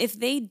 And if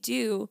they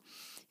do,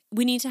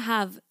 we need to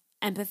have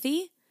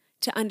empathy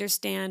to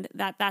understand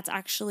that that's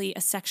actually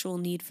a sexual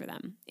need for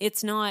them.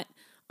 It's not,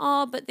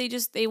 oh, but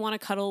they want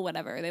to cuddle,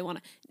 whatever.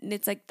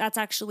 It's like, that's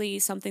actually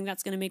something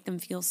that's going to make them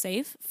feel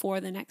safe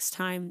for the next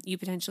time you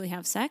potentially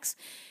have sex.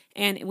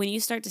 And when you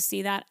start to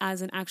see that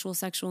as an actual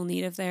sexual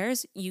need of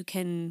theirs, you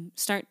can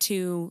start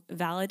to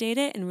validate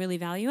it and really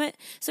value it.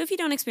 So if you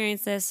don't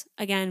experience this,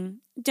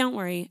 again, don't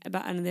worry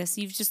about any of this.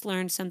 You've just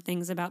learned some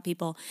things about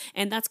people.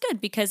 And that's good,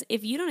 because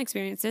if you don't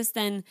experience this,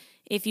 then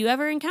if you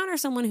ever encounter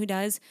someone who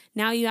does,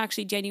 now you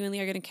actually genuinely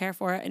are going to care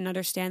for it and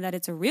understand that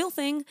it's a real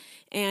thing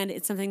and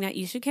it's something that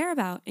you should care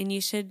about and you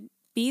should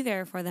be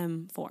there for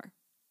them for.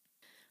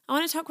 I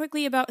want to talk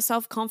quickly about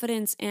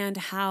self-confidence and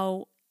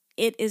how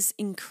it is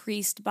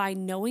increased by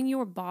knowing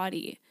your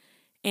body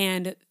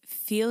and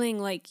feeling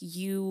like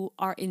you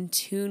are in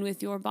tune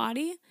with your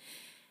body.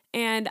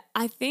 And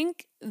I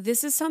think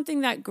this is something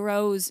that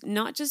grows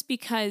not just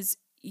because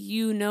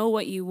you know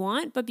what you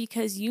want, but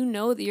because you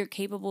know that you're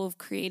capable of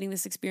creating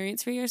this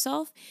experience for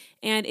yourself.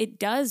 And it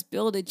does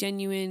build a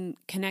genuine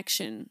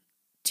connection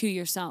to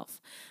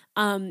yourself.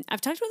 I've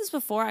talked about this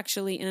before,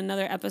 actually, in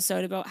another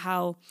episode about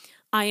how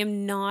I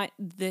am not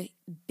the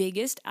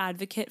biggest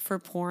advocate for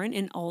porn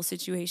in all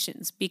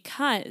situations,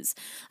 because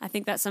I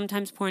think that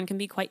sometimes porn can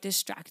be quite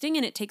distracting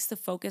and it takes the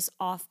focus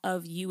off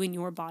of you and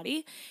your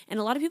body. And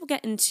a lot of people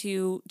get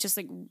into just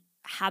like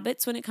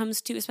habits when it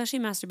comes to especially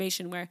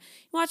masturbation, where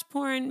you watch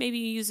porn, maybe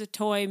you use a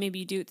toy, maybe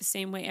you do it the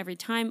same way every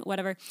time,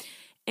 whatever.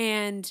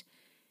 And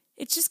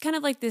it's just kind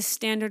of like this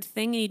standard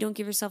thing and you don't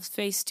give yourself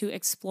space to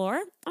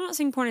explore. I'm not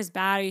saying porn is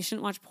bad or you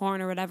shouldn't watch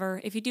porn or whatever.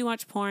 If you do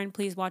watch porn,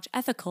 please watch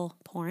ethical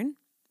porn,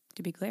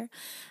 to be clear.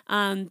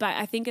 But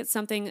I think it's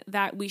something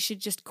that we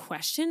should just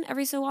question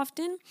every so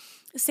often.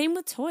 Same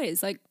with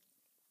toys. Like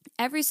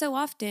every so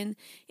often,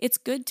 it's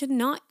good to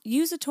not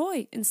use a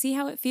toy and see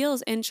how it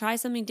feels and try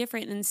something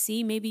different and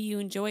see maybe you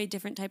enjoy a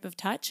different type of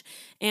touch,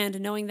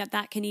 and knowing that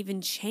that can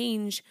even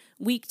change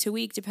week to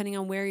week depending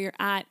on where you're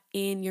at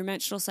in your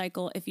menstrual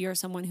cycle if you're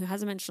someone who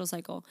has a menstrual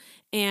cycle.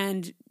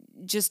 And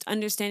just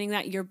understanding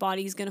that your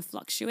body is going to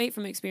fluctuate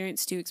from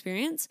experience to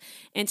experience,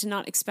 and to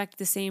not expect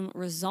the same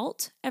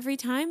result every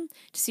time,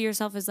 to see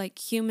yourself as like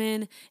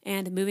human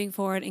and moving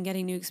forward and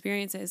getting new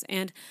experiences.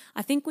 And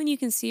I think when you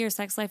can see your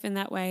sex life in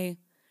that way,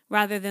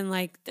 rather than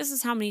like, this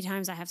is how many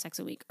times I have sex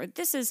a week, or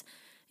this is,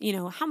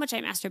 how much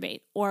I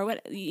masturbate, or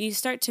what, you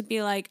start to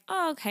be like,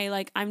 oh, okay,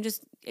 like I'm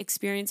just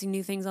experiencing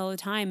new things all the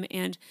time.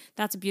 And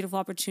that's a beautiful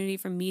opportunity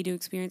for me to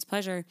experience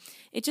pleasure.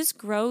 It just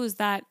grows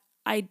that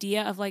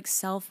idea of like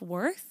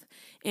self-worth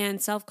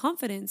and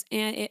self-confidence.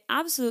 And it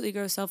absolutely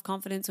grows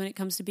self-confidence when it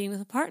comes to being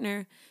with a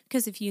partner,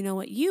 because if you know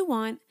what you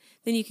want,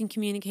 then you can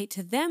communicate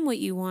to them what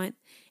you want.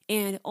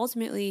 And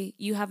ultimately,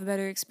 you have a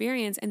better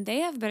experience and they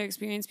have a better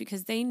experience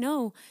because they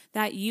know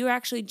that you're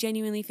actually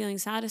genuinely feeling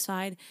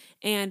satisfied.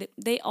 And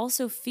they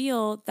also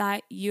feel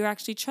that you're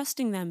actually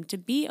trusting them to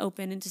be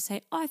open and to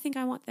say, oh, I think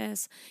I want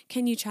this.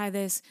 Can you try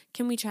this?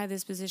 Can we try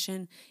this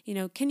position?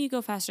 Can you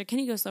go faster? Can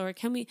you go slower?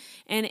 Can we?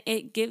 And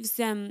it gives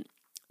them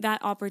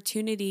that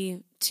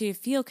opportunity to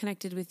feel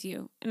connected with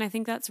you. And I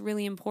think that's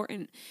really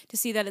important to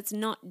see that it's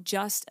not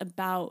just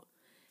about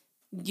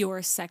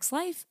your sex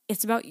life.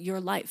 It's about your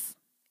life.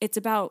 It's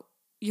about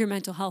your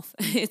mental health.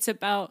 It's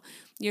about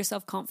your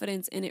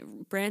self-confidence, and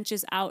it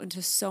branches out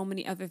into so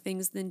many other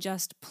things than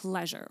just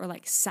pleasure or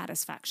like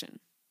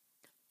satisfaction.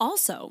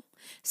 Also,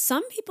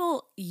 some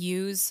people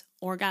use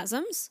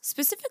orgasms,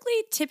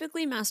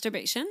 typically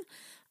masturbation,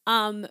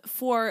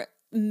 for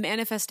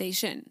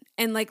manifestation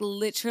and like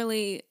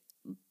literally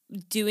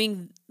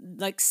doing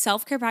like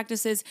self-care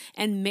practices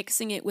and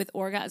mixing it with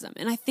orgasm.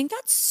 And I think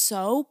that's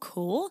so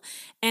cool.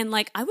 And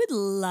like, I would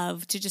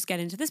love to just get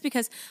into this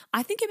because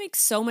I think it makes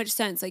so much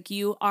sense. Like,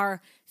 you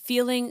are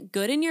feeling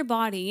good in your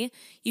body.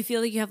 You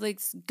feel like you have like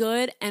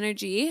good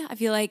energy. I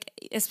feel like,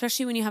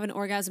 especially when you have an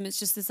orgasm, it's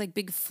just this like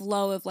big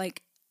flow of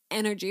like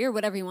energy or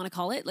whatever you want to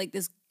call it, like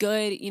this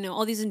good,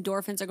 all these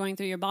endorphins are going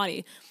through your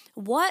body.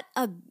 What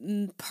a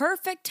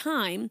perfect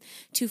time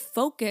to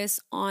focus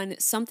on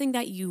something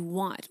that you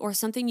want or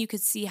something you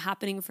could see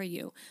happening for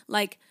you.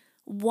 Like,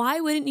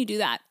 why wouldn't you do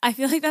that? I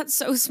feel like that's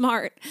so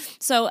smart.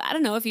 So I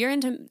don't know, if you're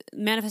into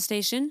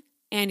manifestation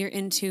and you're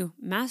into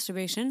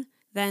masturbation,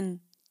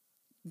 then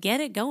get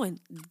it going.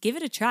 Give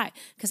it a try.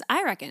 Because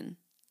I reckon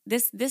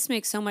this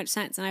makes so much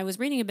sense. And I was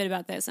reading a bit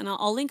about this, and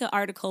I'll link an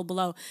article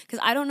below because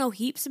I don't know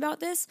heaps about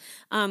this.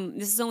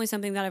 This is only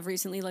something that I've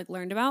recently like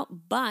learned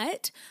about,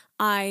 but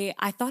I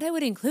thought I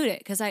would include it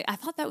because I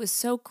thought that was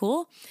so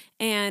cool.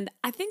 And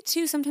I think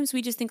too, sometimes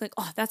we just think like,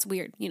 oh, that's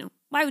weird.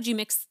 Why would you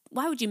mix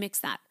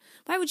that?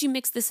 Why would you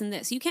mix this and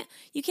this? You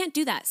can't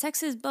do that.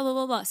 Sex is blah, blah,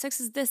 blah, blah.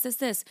 Sex is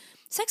this.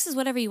 Sex is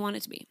whatever you want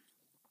it to be.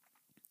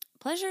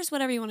 Pleasure is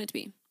whatever you want it to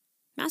be.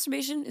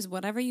 Masturbation is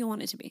whatever you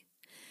want it to be.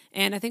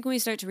 And I think when we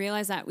start to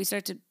realize that, we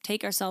start to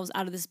take ourselves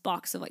out of this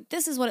box of like,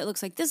 this is what it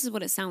looks like, this is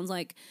what it sounds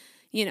like,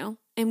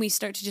 and we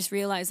start to just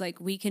realize like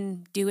we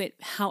can do it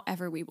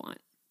however we want.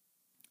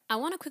 I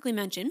want to quickly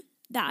mention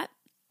that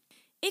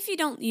if you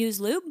don't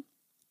use lube,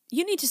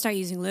 you need to start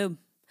using lube.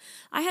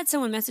 I had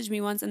someone message me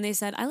once and they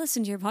said, I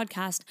listened to your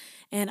podcast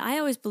and I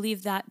always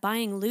believed that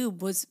buying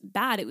lube was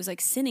bad. It was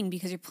like sinning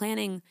because you're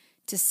planning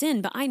to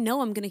sin, but I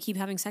know I'm going to keep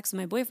having sex with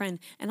my boyfriend.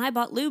 And I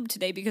bought lube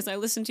today because I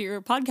listened to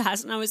your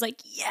podcast and I was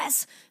like,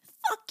 yes,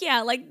 fuck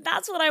yeah. Like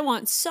that's what I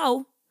want.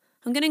 So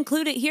I'm going to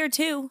include it here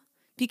too,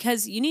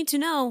 because you need to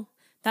know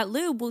that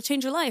lube will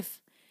change your life.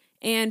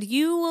 And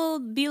you will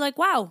be like,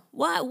 wow,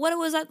 what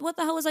was that? What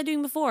the hell was I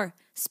doing before?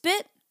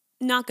 Spit?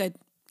 Not good.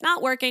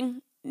 Not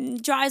working.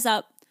 Dries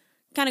up.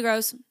 Kind of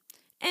gross.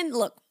 And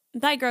look,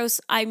 by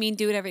gross, I mean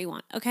do whatever you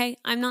want, okay?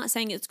 I'm not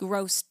saying it's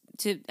gross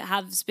to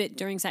have spit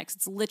during sex.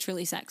 It's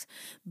literally sex.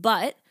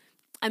 But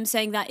I'm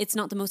saying that it's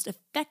not the most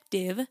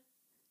effective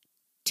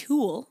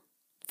tool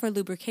for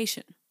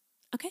lubrication,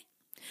 okay?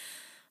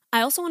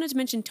 I also wanted to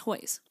mention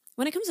toys.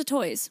 When it comes to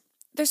toys,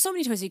 there's so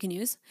many toys you can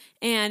use,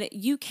 and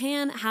you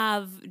can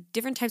have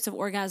different types of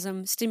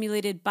orgasm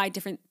stimulated by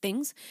different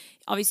things.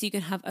 Obviously, you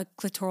can have a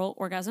clitoral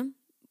orgasm,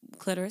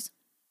 clitoris,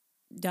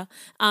 duh.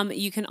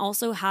 You can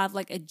also have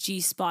like a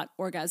G-spot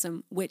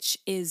orgasm, which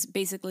is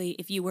basically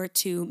if you were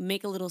to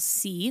make a little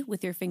C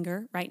with your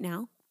finger right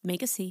now,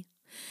 make a C,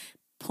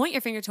 point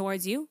your finger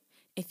towards you.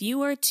 If you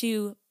were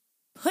to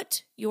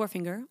put your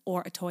finger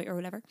or a toy or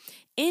whatever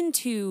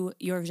into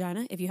your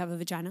vagina, if you have a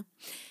vagina,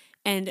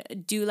 and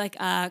do like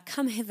a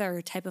come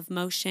hither type of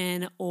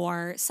motion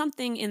or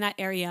something in that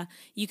area,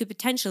 you could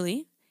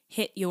potentially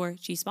hit your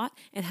G-spot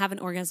and have an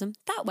orgasm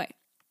that way.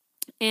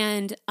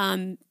 And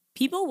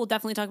people will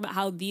definitely talk about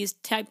how these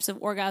types of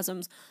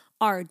orgasms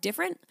are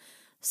different.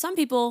 Some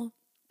people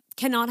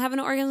cannot have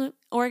an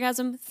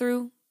orgasm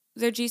through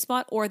their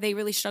G-spot, or they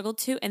really struggle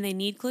to and they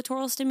need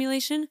clitoral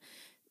stimulation.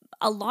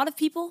 A lot of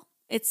people,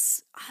 I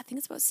think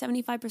it's about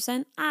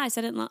 75%. I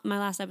said it in my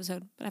last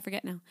episode, but I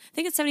forget now. I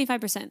think it's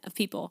 75% of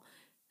people,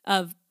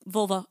 of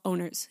vulva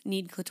owners,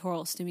 need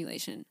clitoral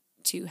stimulation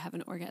to have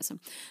an orgasm.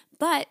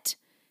 But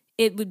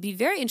it would be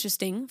very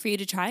interesting for you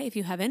to try, if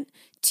you haven't,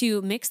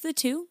 to mix the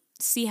two,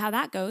 see how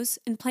that goes,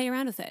 and play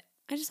around with it.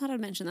 I just thought I'd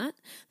mention that.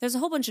 There's a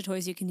whole bunch of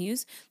toys you can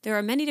use. There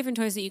are many different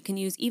toys that you can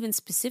use even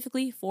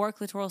specifically for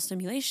clitoral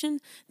stimulation.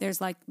 There's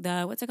like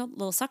the, what's it called?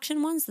 Little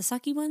suction ones, the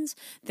sucky ones.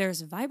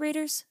 There's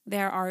vibrators.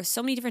 There are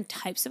so many different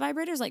types of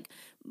vibrators, like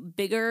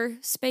bigger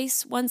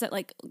space ones that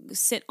like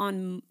sit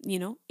on,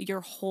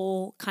 your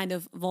whole kind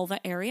of vulva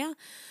area.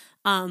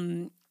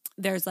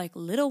 There's like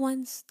little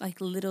ones,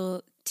 like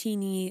little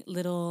teeny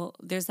little,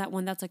 there's that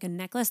one that's like a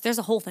necklace. There's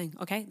a whole thing,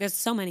 okay? There's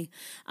so many.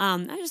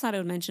 I just thought I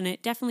would mention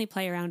it. Definitely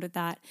play around with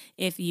that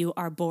if you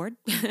are bored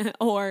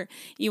or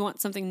you want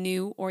something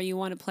new, or you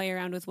want to play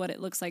around with what it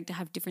looks like to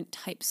have different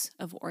types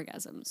of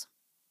orgasms.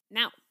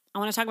 Now, I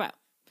want to talk about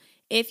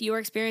if you are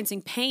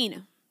experiencing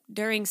pain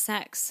during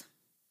sex,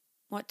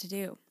 what to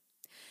do.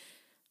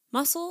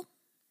 Muscle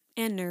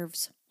and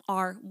nerves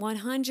are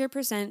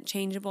 100%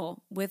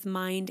 changeable with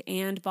mind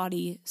and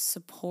body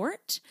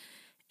support.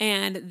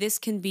 And this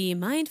can be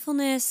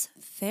mindfulness,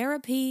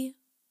 therapy,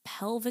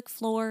 pelvic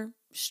floor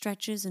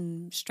stretches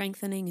and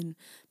strengthening, and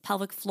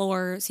pelvic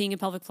floor, seeing a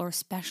pelvic floor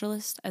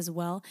specialist as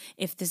well,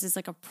 if this is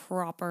like a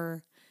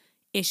proper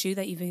issue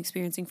that you've been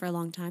experiencing for a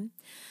long time.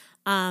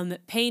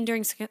 Pain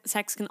during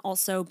sex can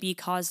also be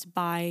caused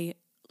by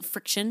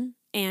friction,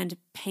 and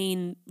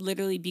pain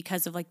literally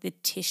because of like the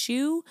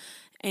tissue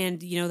and,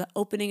 the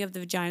opening of the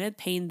vagina,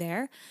 pain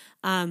there.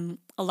 A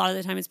lot of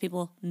the time it's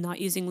people not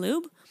using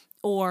lube,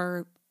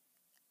 or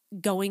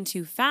going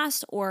too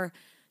fast, or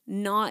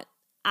not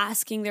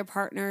asking their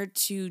partner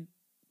to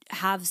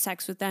have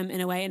sex with them in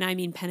a way, and I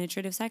mean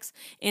penetrative sex,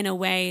 in a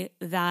way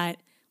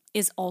that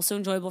is also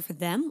enjoyable for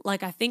them.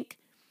 Like, I think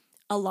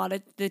a lot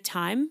of the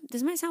time,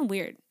 this might sound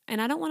weird, and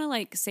I don't want to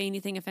like say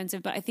anything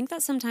offensive, but I think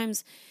that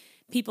sometimes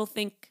people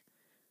think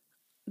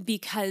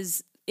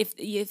because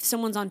if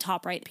someone's on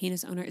top, right,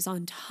 penis owner is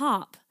on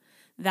top,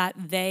 that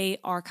they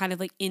are kind of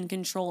like in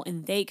control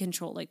and they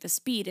control like the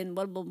speed and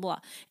blah, blah, blah.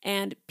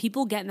 And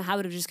people get in the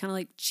habit of just kind of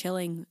like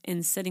chilling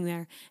and sitting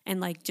there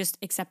and like just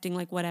accepting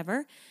like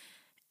whatever.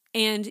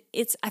 And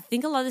I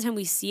think a lot of the time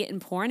we see it in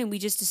porn and we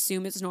just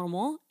assume it's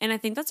normal. And I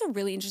think that's a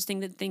really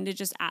interesting thing to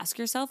just ask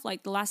yourself.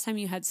 Like, the last time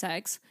you had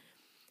sex,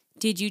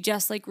 did you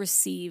just like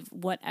receive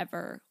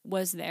whatever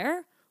was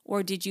there?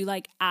 Or did you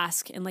like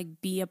ask and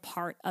like be a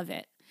part of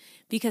it?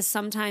 Because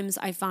sometimes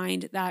I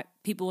find that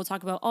people will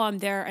talk about, oh, I'm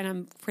there and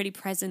I'm pretty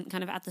present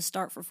kind of at the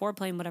start for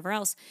foreplay and whatever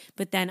else.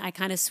 But then I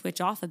kind of switch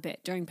off a bit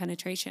during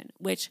penetration,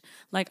 which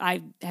like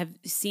I have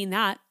seen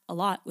that a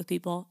lot with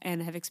people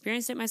and have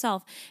experienced it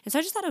myself. And so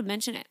I just thought I would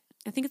mention it.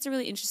 I think it's a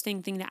really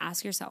interesting thing to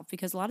ask yourself,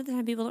 because a lot of the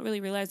time people don't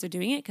really realize they're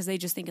doing it because they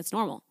just think it's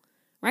normal,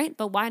 right?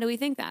 But why do we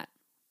think that?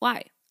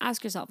 Why?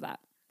 Ask yourself that.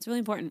 It's really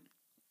important.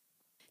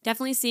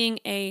 Definitely seeing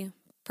a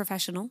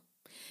professional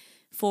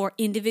for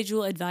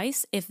individual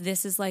advice if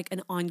this is like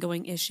an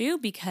ongoing issue,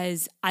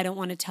 because I don't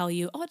want to tell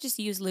you, oh, just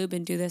use lube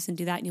and do this and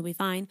do that and you'll be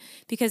fine,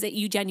 because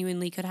you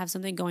genuinely could have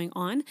something going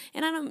on.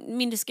 And I don't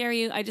mean to scare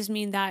you. I just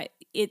mean that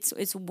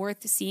it's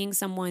worth seeing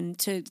someone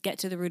to get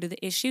to the root of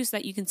the issue so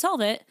that you can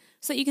solve it,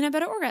 so that you can have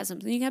better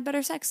orgasms and you can have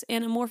better sex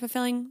and a more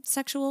fulfilling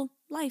sexual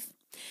life.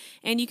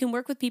 And you can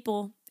work with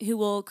people who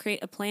will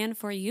create a plan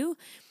for you.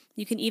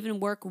 You can even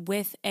work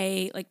with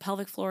a like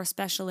pelvic floor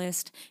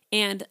specialist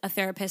and a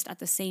therapist at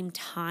the same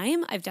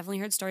time. I've definitely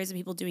heard stories of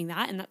people doing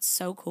that, and that's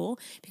so cool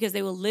because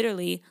they will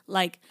literally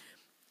like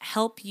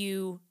help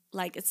you.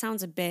 Like, it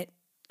sounds a bit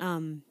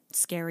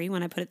scary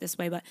when I put it this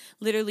way, but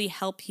literally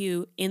help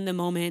you in the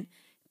moment,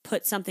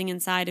 put something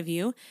inside of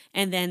you,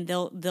 and then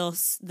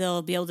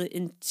they'll be able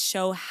to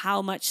show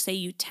how much, say,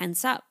 you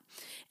tense up,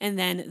 and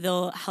then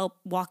they'll help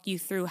walk you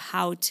through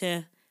how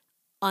to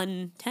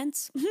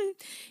untense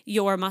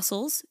your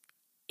muscles.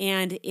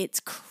 And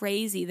it's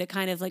crazy the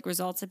kind of like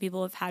results that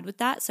people have had with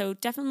that. So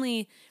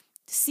definitely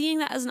seeing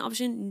that as an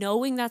option,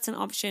 knowing that's an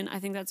option, I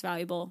think that's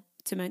valuable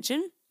to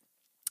mention.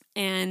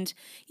 And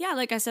yeah,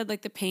 like I said,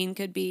 like the pain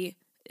could be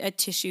a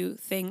tissue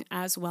thing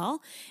as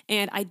well.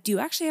 And I do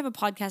actually have a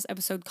podcast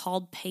episode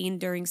called Pain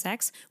During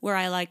Sex where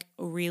I like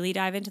really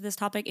dive into this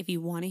topic if you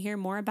want to hear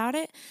more about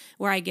it,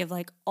 where I give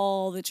like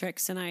all the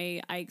tricks and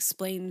I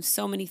explain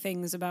so many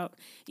things about,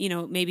 you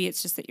know, maybe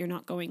it's just that you're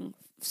not going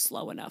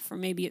slow enough, or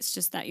maybe it's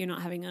just that you're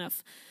not having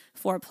enough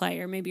foreplay,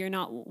 or maybe you're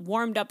not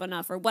warmed up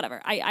enough, or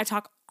whatever. I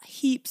talk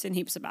heaps and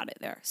heaps about it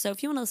there. So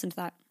if you want to listen to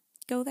that,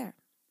 go there.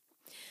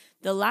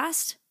 The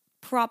last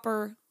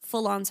proper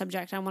full-on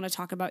subject I want to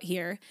talk about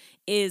here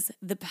is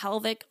the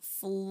pelvic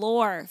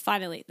floor.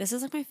 Finally, this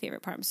is like my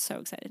favorite part. I'm so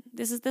excited.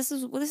 This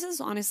is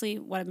honestly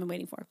what I've been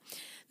waiting for.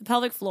 The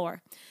pelvic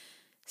floor.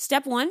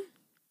 Step 1,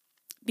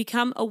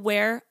 become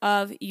aware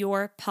of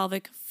your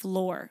pelvic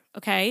floor.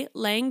 Okay,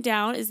 laying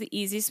down is the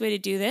easiest way to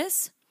do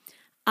this.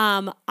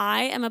 I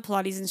am a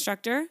Pilates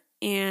instructor,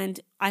 and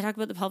I talk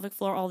about the pelvic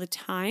floor all the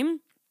time.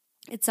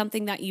 It's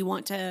something that you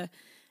want to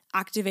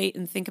activate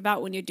and think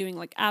about when you're doing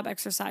like ab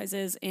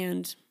exercises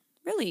and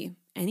really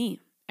any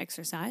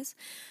exercise.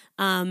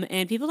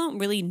 And people don't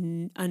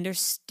really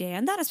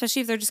understand that,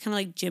 especially if they're just kind of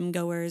like gym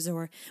goers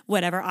or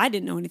whatever. I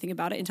didn't know anything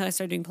about it until I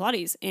started doing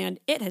Pilates, and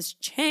it has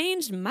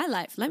changed my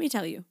life, let me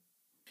tell you.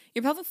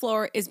 Your pelvic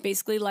floor is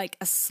basically like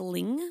a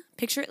sling.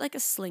 Picture it like a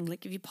sling.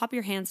 Like if you pop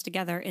your hands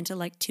together into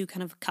like two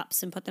kind of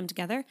cups and put them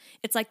together,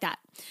 it's like that.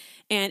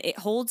 And it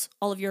holds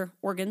all of your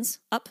organs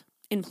up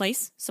in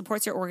place,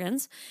 supports your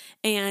organs,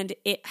 and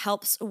it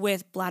helps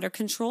with bladder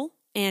control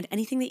and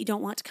anything that you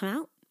don't want to come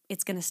out.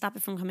 It's going to stop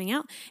it from coming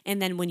out. And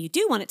then when you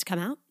do want it to come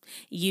out,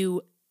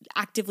 you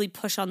actively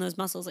push on those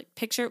muscles. Like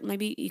picture,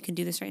 maybe you can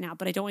do this right now,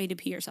 but I don't want you to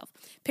pee yourself.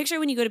 Picture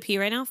when you go to pee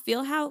right now,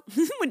 feel how,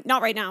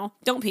 not right now,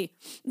 don't pee.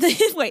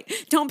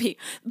 Wait, don't pee.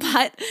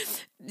 But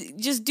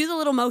just do the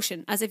little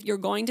motion as if you're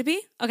going to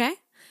pee, okay?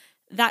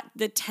 That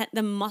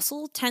the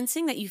muscle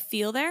tensing that you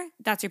feel there,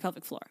 that's your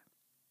pelvic floor.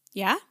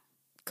 Yeah?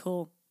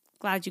 Cool.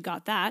 Glad you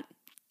got that.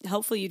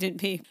 Hopefully you didn't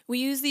pee. We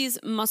use these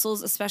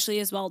muscles especially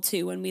as well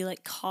too when we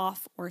like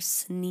cough or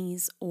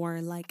sneeze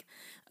or like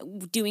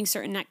doing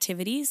certain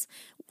activities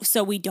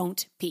so we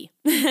don't pee.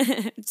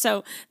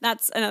 So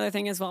that's another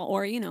thing as well.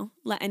 Or, you know,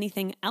 let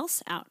anything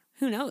else out.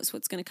 Who knows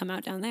what's going to come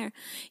out down there?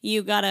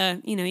 You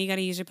gotta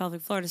use your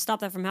pelvic floor to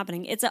stop that from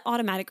happening. It's an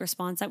automatic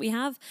response that we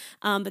have.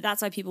 But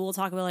that's why people will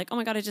talk about like, oh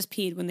my God, I just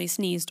peed when they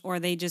sneezed, or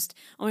they just,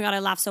 oh my God, I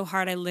laughed so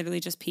hard I literally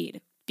just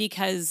peed,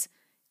 because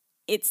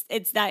it's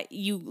that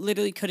you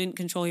literally couldn't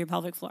control your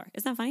pelvic floor.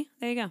 Isn't that funny?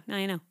 There you go. Now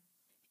you know.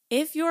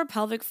 If your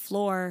pelvic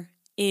floor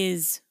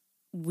is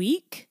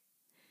weak,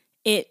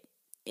 it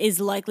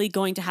is likely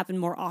going to happen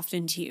more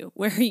often to you,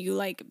 where you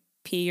like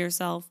pee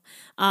yourself.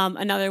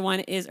 Another one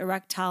is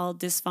erectile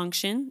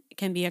dysfunction. It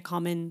can be a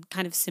common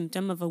kind of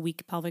symptom of a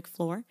weak pelvic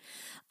floor.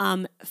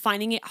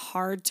 Finding it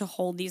hard to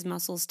hold these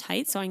muscles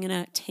tight. So I'm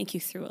going to take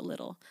you through a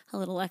little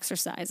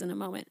exercise in a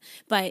moment.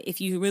 But if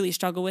you really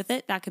struggle with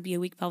it, that could be a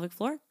weak pelvic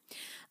floor.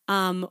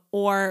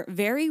 Or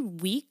very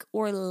weak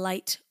or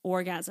light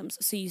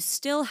orgasms. So you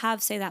still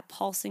have, say, that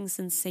pulsing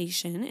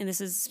sensation, and this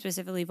is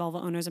specifically vulva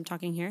owners I'm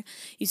talking here.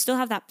 You still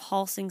have that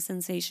pulsing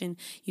sensation.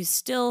 You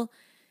still,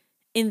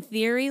 in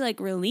theory,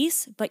 like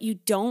release, but you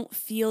don't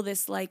feel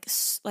this like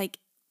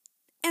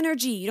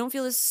energy. You don't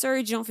feel this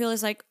surge. You don't feel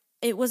this like,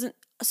 it wasn't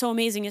so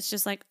amazing. It's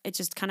just like, it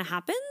just kind of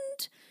happened.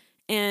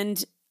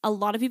 And a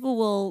lot of people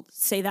will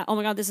say that, oh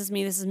my God, this is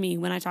me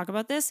when I talk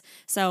about this.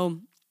 So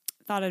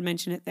thought I'd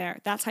mention it there.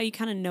 That's how you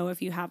kind of know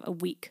if you have a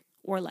weak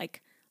or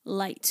like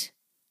light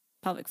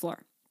pelvic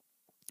floor.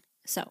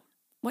 So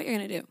what you're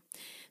going to do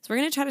is we're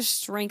going to try to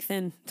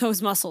strengthen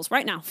those muscles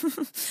right now.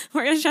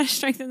 We're going to try to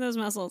strengthen those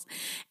muscles.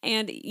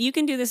 And you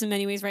can do this in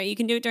many ways, right? You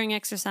can do it during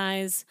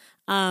exercise,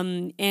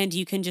 and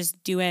you can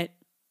just do it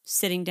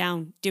sitting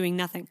down, doing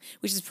nothing,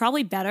 which is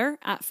probably better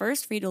at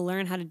first for you to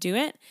learn how to do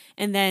it.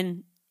 And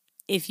then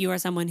if you are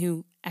someone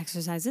who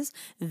exercises,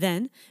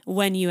 then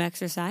when you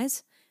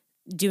exercise,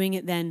 doing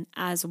it then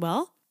as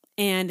well.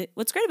 And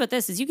what's great about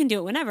this is you can do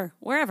it whenever,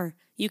 wherever.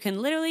 You can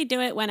literally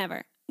do it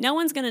whenever. No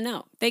one's going to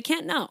know. They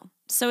can't know.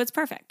 So it's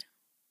perfect.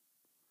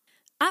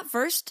 At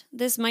first,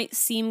 this might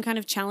seem kind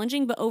of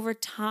challenging, but over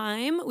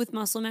time with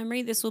muscle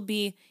memory, this will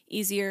be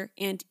easier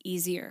and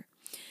easier.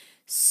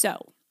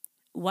 So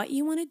what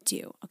you want to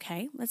do,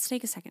 okay, let's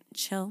take a second.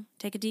 Chill.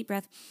 Take a deep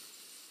breath.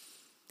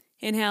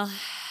 Inhale.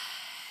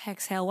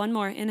 Exhale. One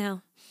more.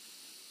 Inhale.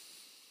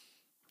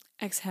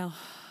 Exhale.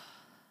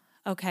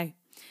 Okay.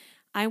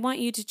 I want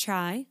you to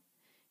try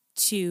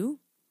to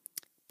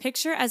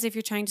picture as if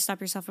you're trying to stop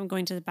yourself from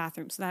going to the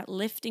bathroom. So that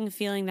lifting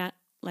feeling, that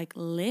like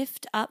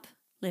lift up,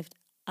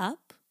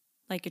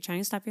 like you're trying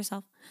to stop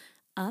yourself,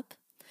 up.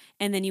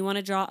 And then you want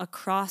to draw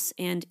across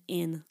and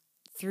in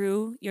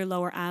through your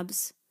lower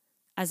abs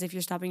as if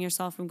you're stopping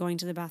yourself from going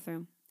to the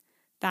bathroom.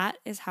 That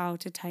is how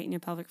to tighten your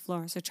pelvic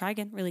floor. So try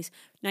again, release.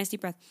 Nice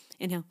deep breath.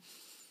 Inhale.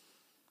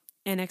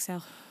 And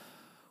exhale.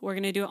 We're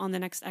going to do it on the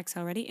next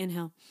exhale. Ready?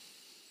 Inhale.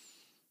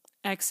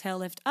 Exhale,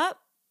 lift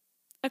up,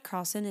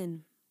 across and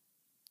in.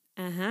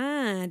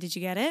 Did you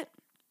get it?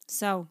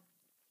 So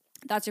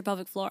that's your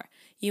pelvic floor.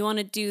 You want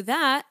to do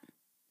that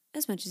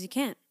as much as you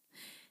can.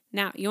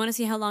 Now, you want to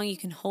see how long you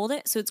can hold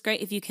it. So it's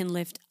great if you can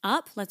lift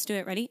up. Let's do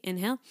it. Ready?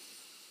 Inhale.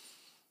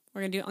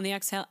 We're going to do it on the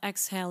exhale.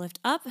 Exhale, lift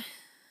up,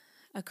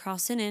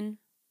 across and in.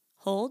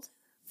 Hold.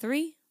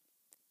 3,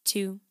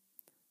 2,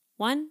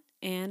 1,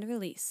 and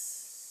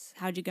release.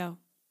 How'd you go?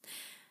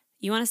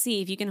 You want to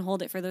see if you can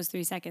hold it for those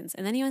 3 seconds.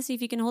 And then you want to see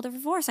if you can hold it for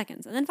 4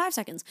 seconds. And then 5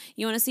 seconds.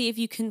 You want to see if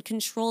you can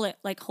control it,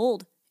 like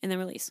hold and then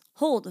release.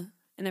 Hold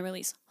and then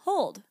release.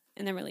 Hold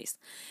and then release.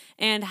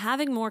 And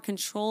having more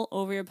control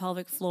over your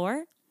pelvic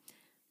floor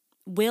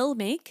will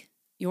make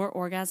your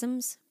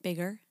orgasms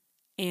bigger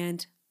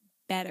and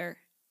better.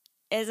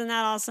 Isn't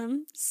that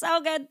awesome? So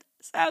good.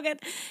 So good.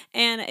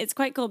 And it's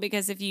quite cool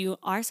because if you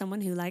are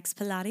someone who likes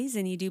Pilates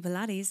and you do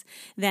Pilates,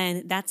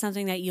 then that's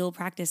something that you'll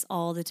practice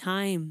all the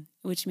time,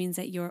 which means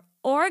that your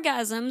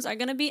orgasms are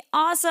going to be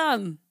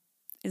awesome.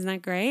 Isn't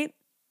that great?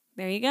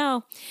 There you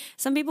go.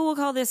 Some people will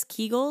call this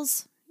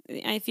Kegels.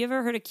 If you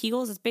ever heard of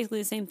Kegels, it's basically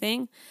the same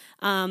thing.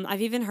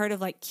 I've even heard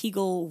of like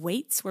Kegel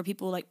weights where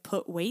people like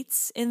put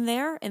weights in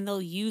there and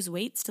they'll use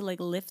weights to like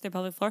lift their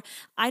pelvic floor.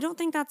 I don't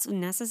think that's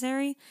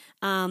necessary.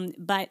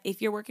 But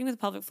if you're working with a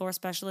pelvic floor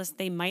specialist,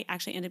 they might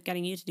actually end up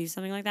getting you to do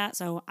something like that.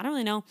 So I don't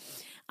really know.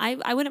 I'm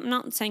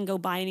not saying go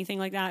buy anything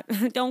like that.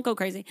 Don't go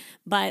crazy.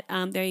 But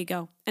there you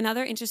go.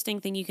 Another interesting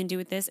thing you can do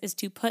with this is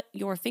to put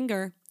your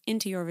finger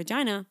into your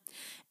vagina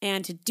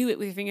and to do it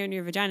with your finger in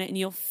your vagina, and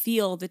you'll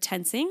feel the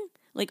tensing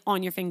like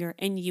on your finger,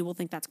 and you will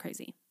think that's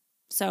crazy.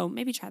 So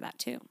maybe try that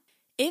too.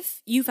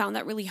 If you found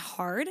that really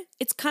hard,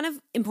 it's kind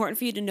of important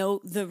for you to know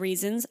the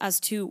reasons as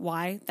to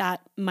why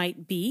that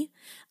might be.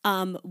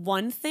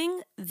 One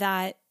thing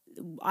that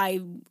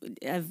I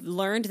have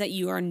learned that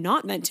you are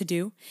not meant to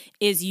do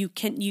is you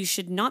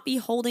should not be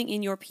holding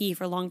in your pee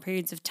for long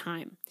periods of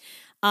time.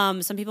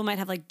 Some people might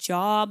have like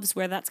jobs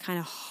where that's kind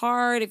of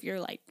hard if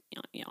you're like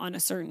on a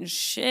certain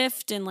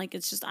shift and like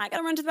it's just I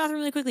gotta run to the bathroom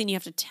really quickly and you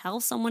have to tell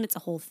someone. It's a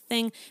whole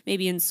thing,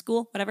 maybe in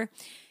school, whatever.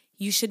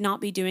 You should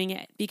not be doing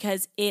it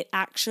because it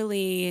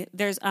actually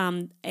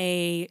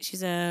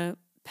she's a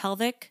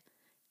pelvic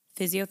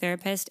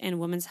physiotherapist and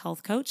women's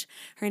health coach.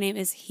 Her name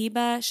is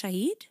Hiba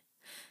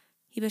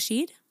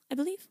Sheed, I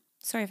believe.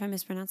 Sorry if I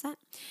mispronounced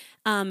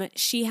that.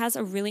 She has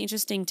a really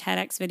interesting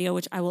TEDx video,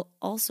 which I will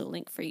also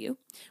link for you,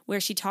 where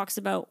she talks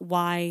about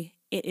why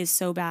it is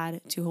so bad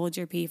to hold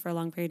your pee for a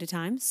long period of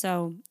time.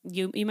 So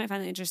you might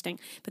find that interesting.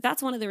 But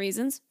that's one of the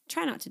reasons.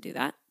 Try not to do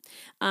that.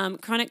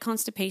 Chronic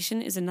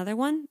constipation is another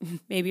one.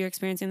 Maybe you're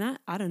experiencing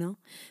that. I don't know.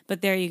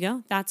 But there you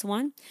go. That's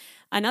one.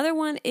 Another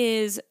one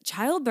is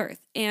childbirth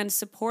and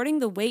supporting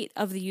the weight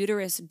of the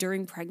uterus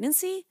during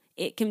pregnancy.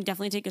 It can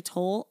definitely take a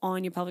toll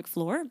on your pelvic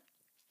floor,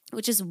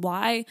 which is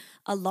why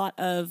a lot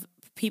of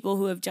people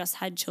who have just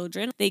had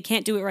children, they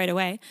can't do it right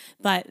away,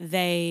 but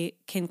they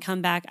can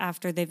come back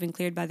after they've been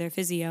cleared by their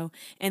physio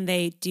and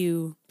they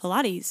do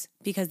Pilates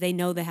because they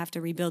know they have to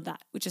rebuild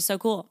that, which is so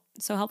cool,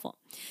 so helpful.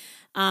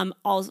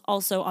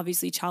 Also,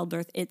 obviously,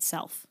 childbirth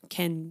itself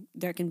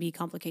there can be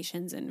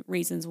complications and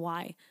reasons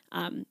why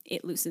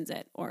it loosens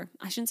it, or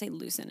I shouldn't say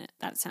loosen it,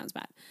 that sounds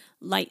bad,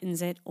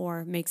 lightens it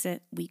or makes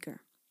it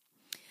weaker.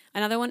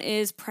 Another one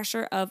is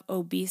pressure of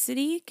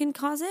obesity can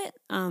cause it,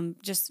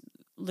 just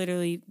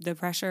literally the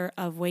pressure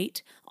of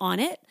weight on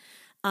it.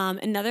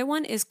 Another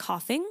one is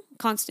coughing,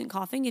 constant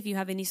coughing. If you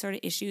have any sort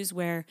of issues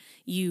where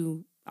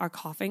you are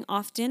coughing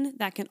often,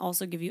 that can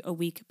also give you a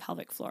weak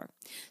pelvic floor.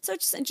 So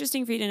it's just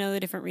interesting for you to know the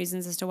different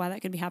reasons as to why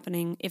that could be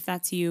happening. If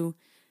that's you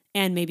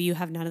and maybe you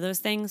have none of those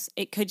things,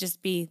 it could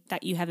just be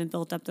that you haven't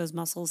built up those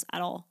muscles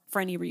at all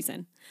for any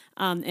reason.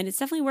 And it's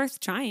definitely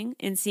worth trying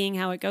and seeing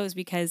how it goes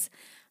because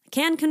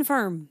can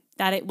confirm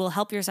that it will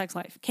help your sex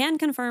life. Can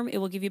confirm it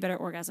will give you better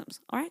orgasms.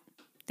 All right,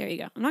 there you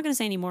go. I'm not going to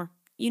say any more.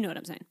 You know what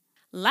I'm saying.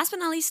 Last but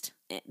not least,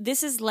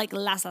 this is like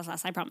last,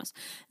 I promise.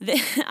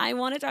 I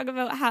want to talk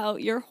about how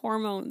your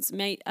hormones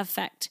might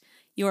affect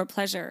your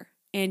pleasure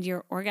and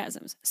your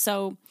orgasms.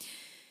 So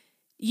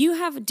you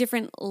have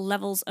different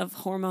levels of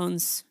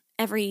hormones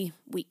every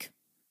week.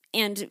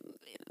 And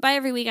by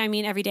every week, I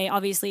mean every day.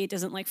 Obviously, it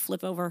doesn't like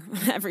flip over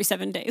every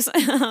 7 days.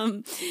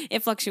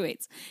 It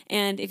fluctuates.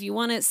 And if you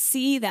want to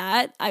see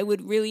that, I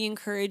would really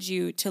encourage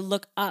you to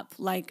look up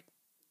like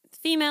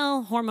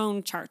female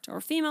hormone chart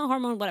or female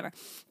hormone, whatever,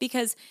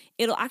 because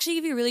it'll actually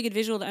give you a really good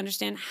visual to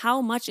understand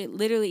how much it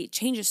literally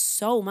changes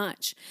so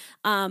much.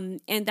 And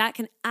that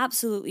can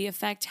absolutely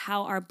affect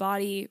how our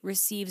body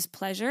receives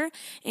pleasure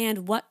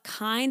and what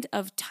kind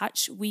of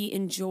touch we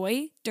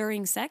enjoy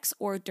during sex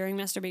or during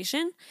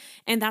masturbation.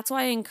 And that's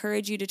why I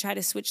encourage you to try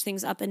to switch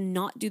things up and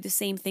not do the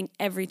same thing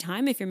every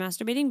time if you're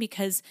masturbating,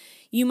 because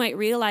you might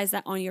realize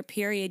that on your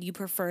period, you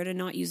prefer to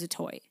not use a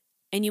toy.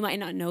 And you might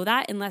not know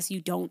that unless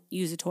you don't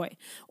use a toy.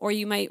 Or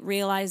you might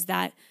realize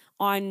that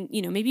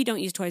maybe you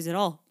don't use toys at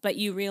all, but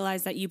you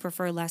realize that you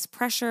prefer less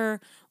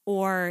pressure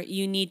or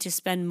you need to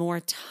spend more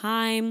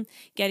time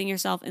getting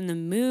yourself in the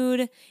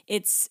mood.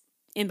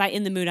 And by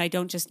in the mood, I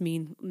don't just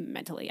mean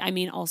mentally. I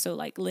mean also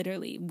like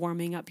literally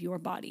warming up your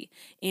body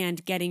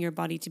and getting your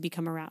body to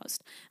become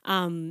aroused.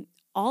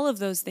 All of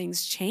those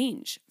things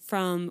change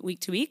from week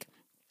to week.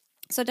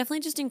 So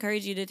definitely just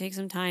encourage you to take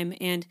some time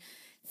and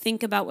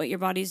think about what your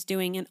body's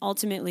doing, and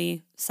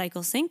ultimately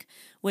cycle sync,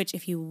 which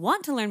if you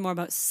want to learn more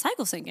about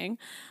cycle syncing,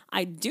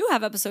 I do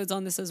have episodes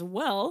on this as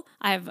well.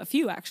 I have a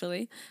few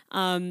actually.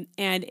 And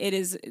it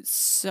is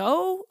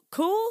so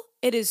cool.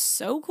 It is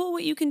so cool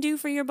what you can do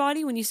for your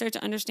body when you start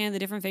to understand the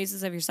different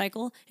phases of your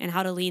cycle and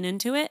how to lean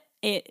into it.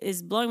 It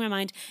is blowing my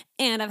mind.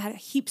 And I've had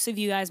heaps of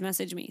you guys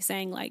message me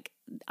saying like,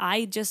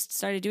 I just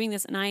started doing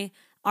this and I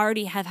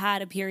already have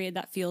had a period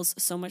that feels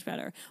so much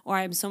better, or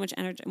I'm so much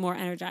more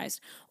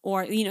energized,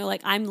 or, like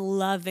I'm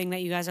loving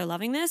that you guys are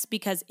loving this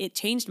because it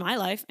changed my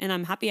life and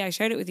I'm happy I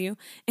shared it with you.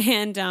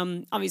 And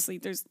obviously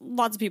there's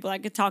lots of people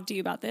that could talk to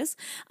you about this.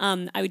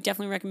 I would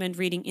definitely recommend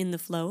reading In the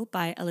Flow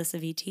by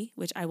Alyssa VT,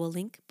 which I will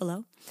link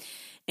below.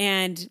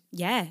 And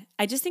yeah,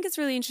 I just think it's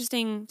really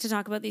interesting to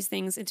talk about these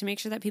things and to make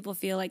sure that people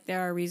feel like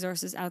there are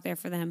resources out there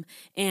for them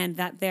and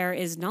that there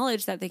is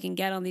knowledge that they can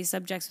get on these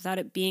subjects without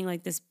it being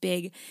like this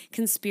big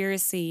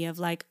conspiracy of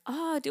like,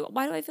 why do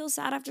I feel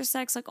sad after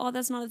sex? Like, oh,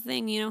 that's not a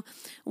thing,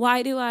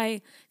 Why do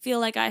I feel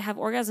like I have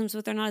orgasms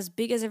but they're not as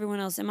big as everyone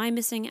else? Am I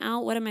missing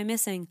out? What am I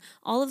missing?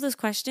 All of those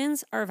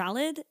questions are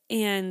valid,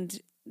 and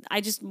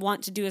I just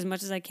want to do as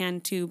much as I can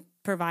to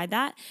provide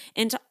that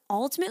and to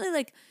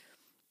ultimately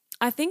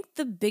I think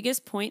the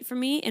biggest point for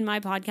me in my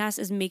podcast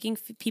is making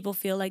people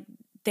feel like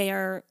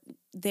they're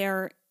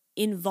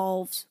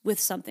involved with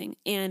something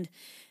and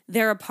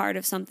they're a part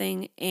of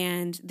something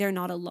and they're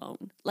not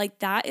alone. Like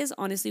that is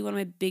honestly one of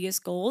my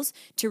biggest goals,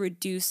 to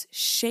reduce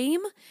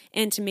shame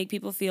and to make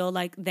people feel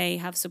like they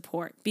have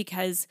support,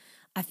 because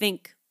I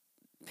think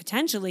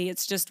potentially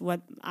it's just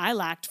what I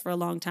lacked for a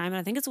long time. And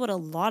I think it's what a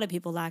lot of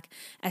people lack,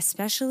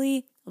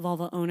 especially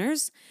vulva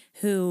owners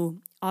who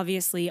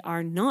obviously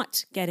are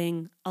not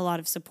getting a lot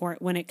of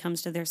support when it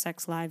comes to their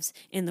sex lives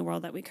in the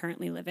world that we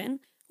currently live in,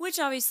 which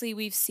obviously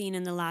we've seen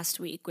in the last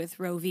week with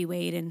Roe v.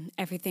 Wade and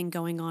everything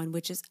going on,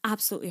 which is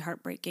absolutely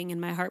heartbreaking. And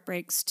my heart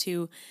breaks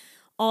to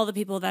all the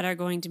people that are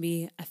going to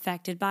be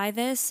affected by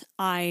this.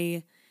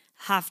 I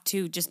have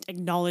to just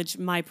acknowledge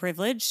my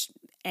privilege.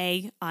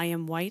 A, I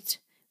am white.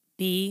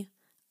 B,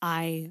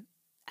 I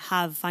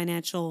have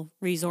financial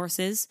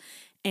resources.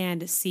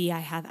 And C, I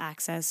have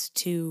access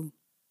to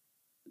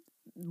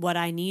what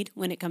I need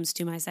when it comes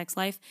to my sex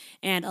life,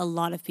 and a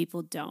lot of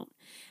people don't.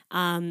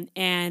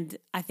 And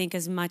I think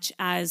as much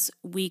as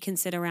we can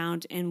sit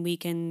around and we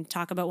can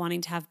talk about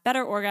wanting to have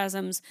better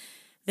orgasms,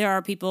 there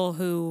are people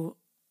who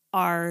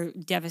are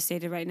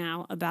devastated right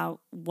now about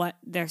what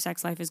their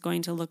sex life is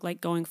going to look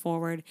like going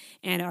forward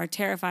and are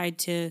terrified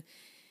to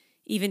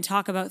even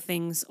talk about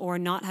things or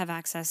not have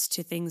access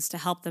to things to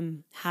help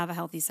them have a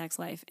healthy sex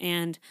life.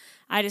 And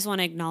I just want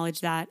to acknowledge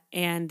that.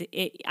 And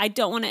I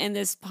don't want to end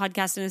this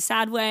podcast in a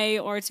sad way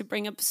or to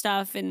bring up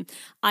stuff. And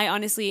I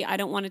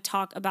don't want to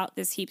talk about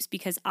this heaps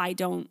because I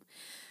feel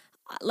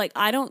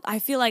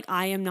like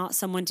I am not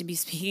someone to be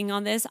speaking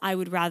on this. I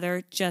would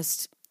rather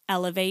just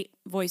elevate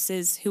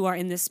voices who are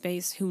in this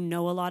space, who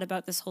know a lot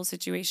about this whole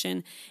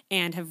situation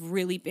and have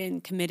really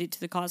been committed to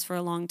the cause for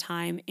a long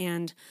time,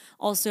 and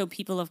also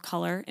people of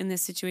color in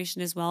this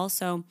situation as well.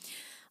 So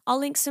I'll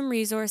link some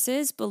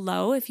resources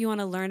below if you want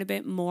to learn a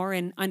bit more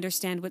and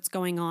understand what's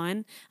going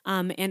on,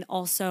 and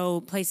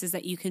also places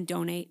that you can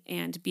donate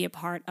and be a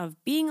part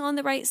of being on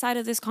the right side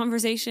of this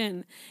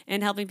conversation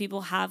and helping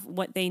people have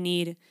what they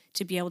need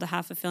to be able to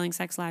have fulfilling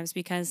sex lives,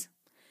 because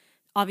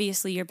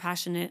obviously you're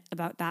passionate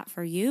about that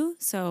for you.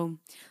 So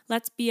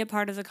let's be a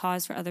part of the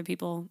cause for other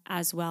people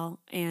as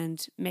well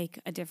and make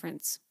a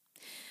difference.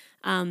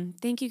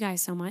 Thank you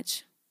guys so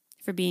much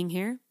for being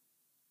here.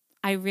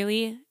 I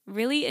really,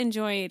 really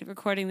enjoyed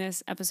recording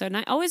this episode. And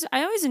I always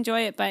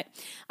enjoy it, but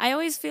I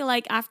always feel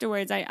like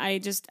afterwards,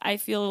 I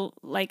feel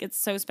like it's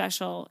so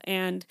special.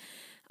 And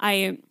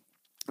I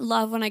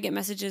love when I get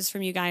messages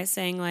from you guys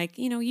saying like,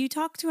 you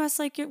talk to us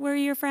like we're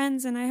your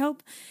friends, and I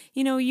hope,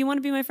 you want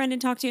to be my friend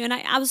and talk to you. And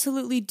I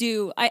absolutely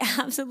do. I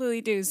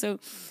absolutely do. So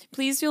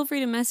please feel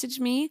free to message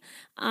me,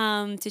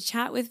 to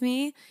chat with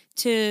me,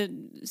 to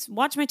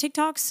watch my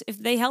TikToks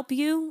if they help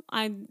you.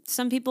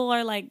 Some people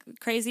are like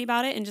crazy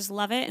about it and just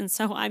love it. And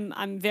so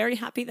I'm very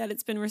happy that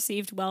it's been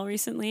received well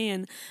recently.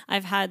 And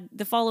I've had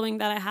the following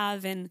that I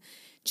have, and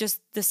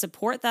just the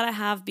support that I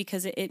have,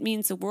 because it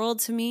means the world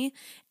to me.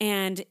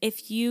 And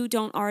if you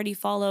don't already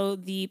follow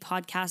the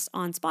podcast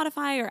on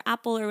Spotify or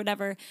Apple or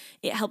whatever,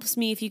 it helps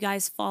me if you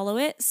guys follow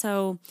it.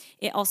 So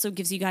it also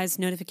gives you guys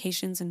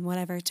notifications and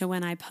whatever to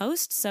when I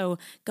post. So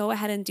go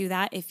ahead and do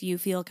that if you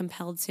feel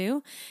compelled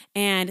to.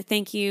 And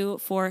thank you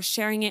for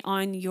sharing it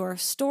on your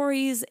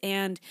stories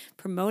and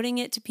promoting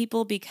it to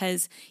people,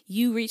 because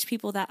you reach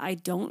people that I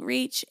don't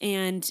reach.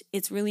 And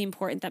it's really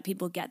important that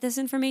people get this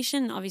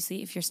information.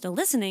 Obviously, if you're still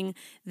listening,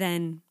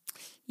 then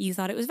you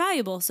thought it was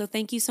valuable. So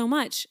thank you so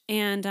much.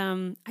 And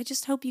I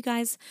just hope you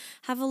guys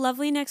have a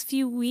lovely next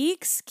few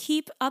weeks.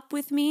 Keep up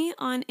with me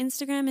on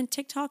Instagram and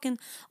TikTok and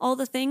all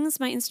the things.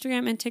 My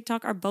Instagram and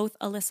TikTok are both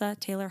Alyssa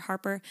Taylor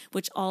Harper,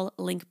 which I'll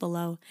link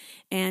below.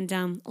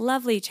 And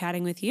lovely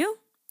chatting with you.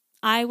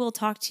 I will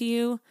talk to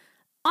you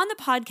on the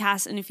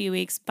podcast in a few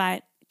weeks,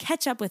 but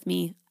catch up with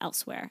me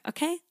elsewhere,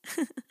 okay?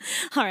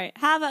 All right.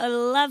 Have a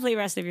lovely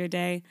rest of your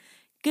day.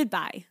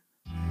 Goodbye.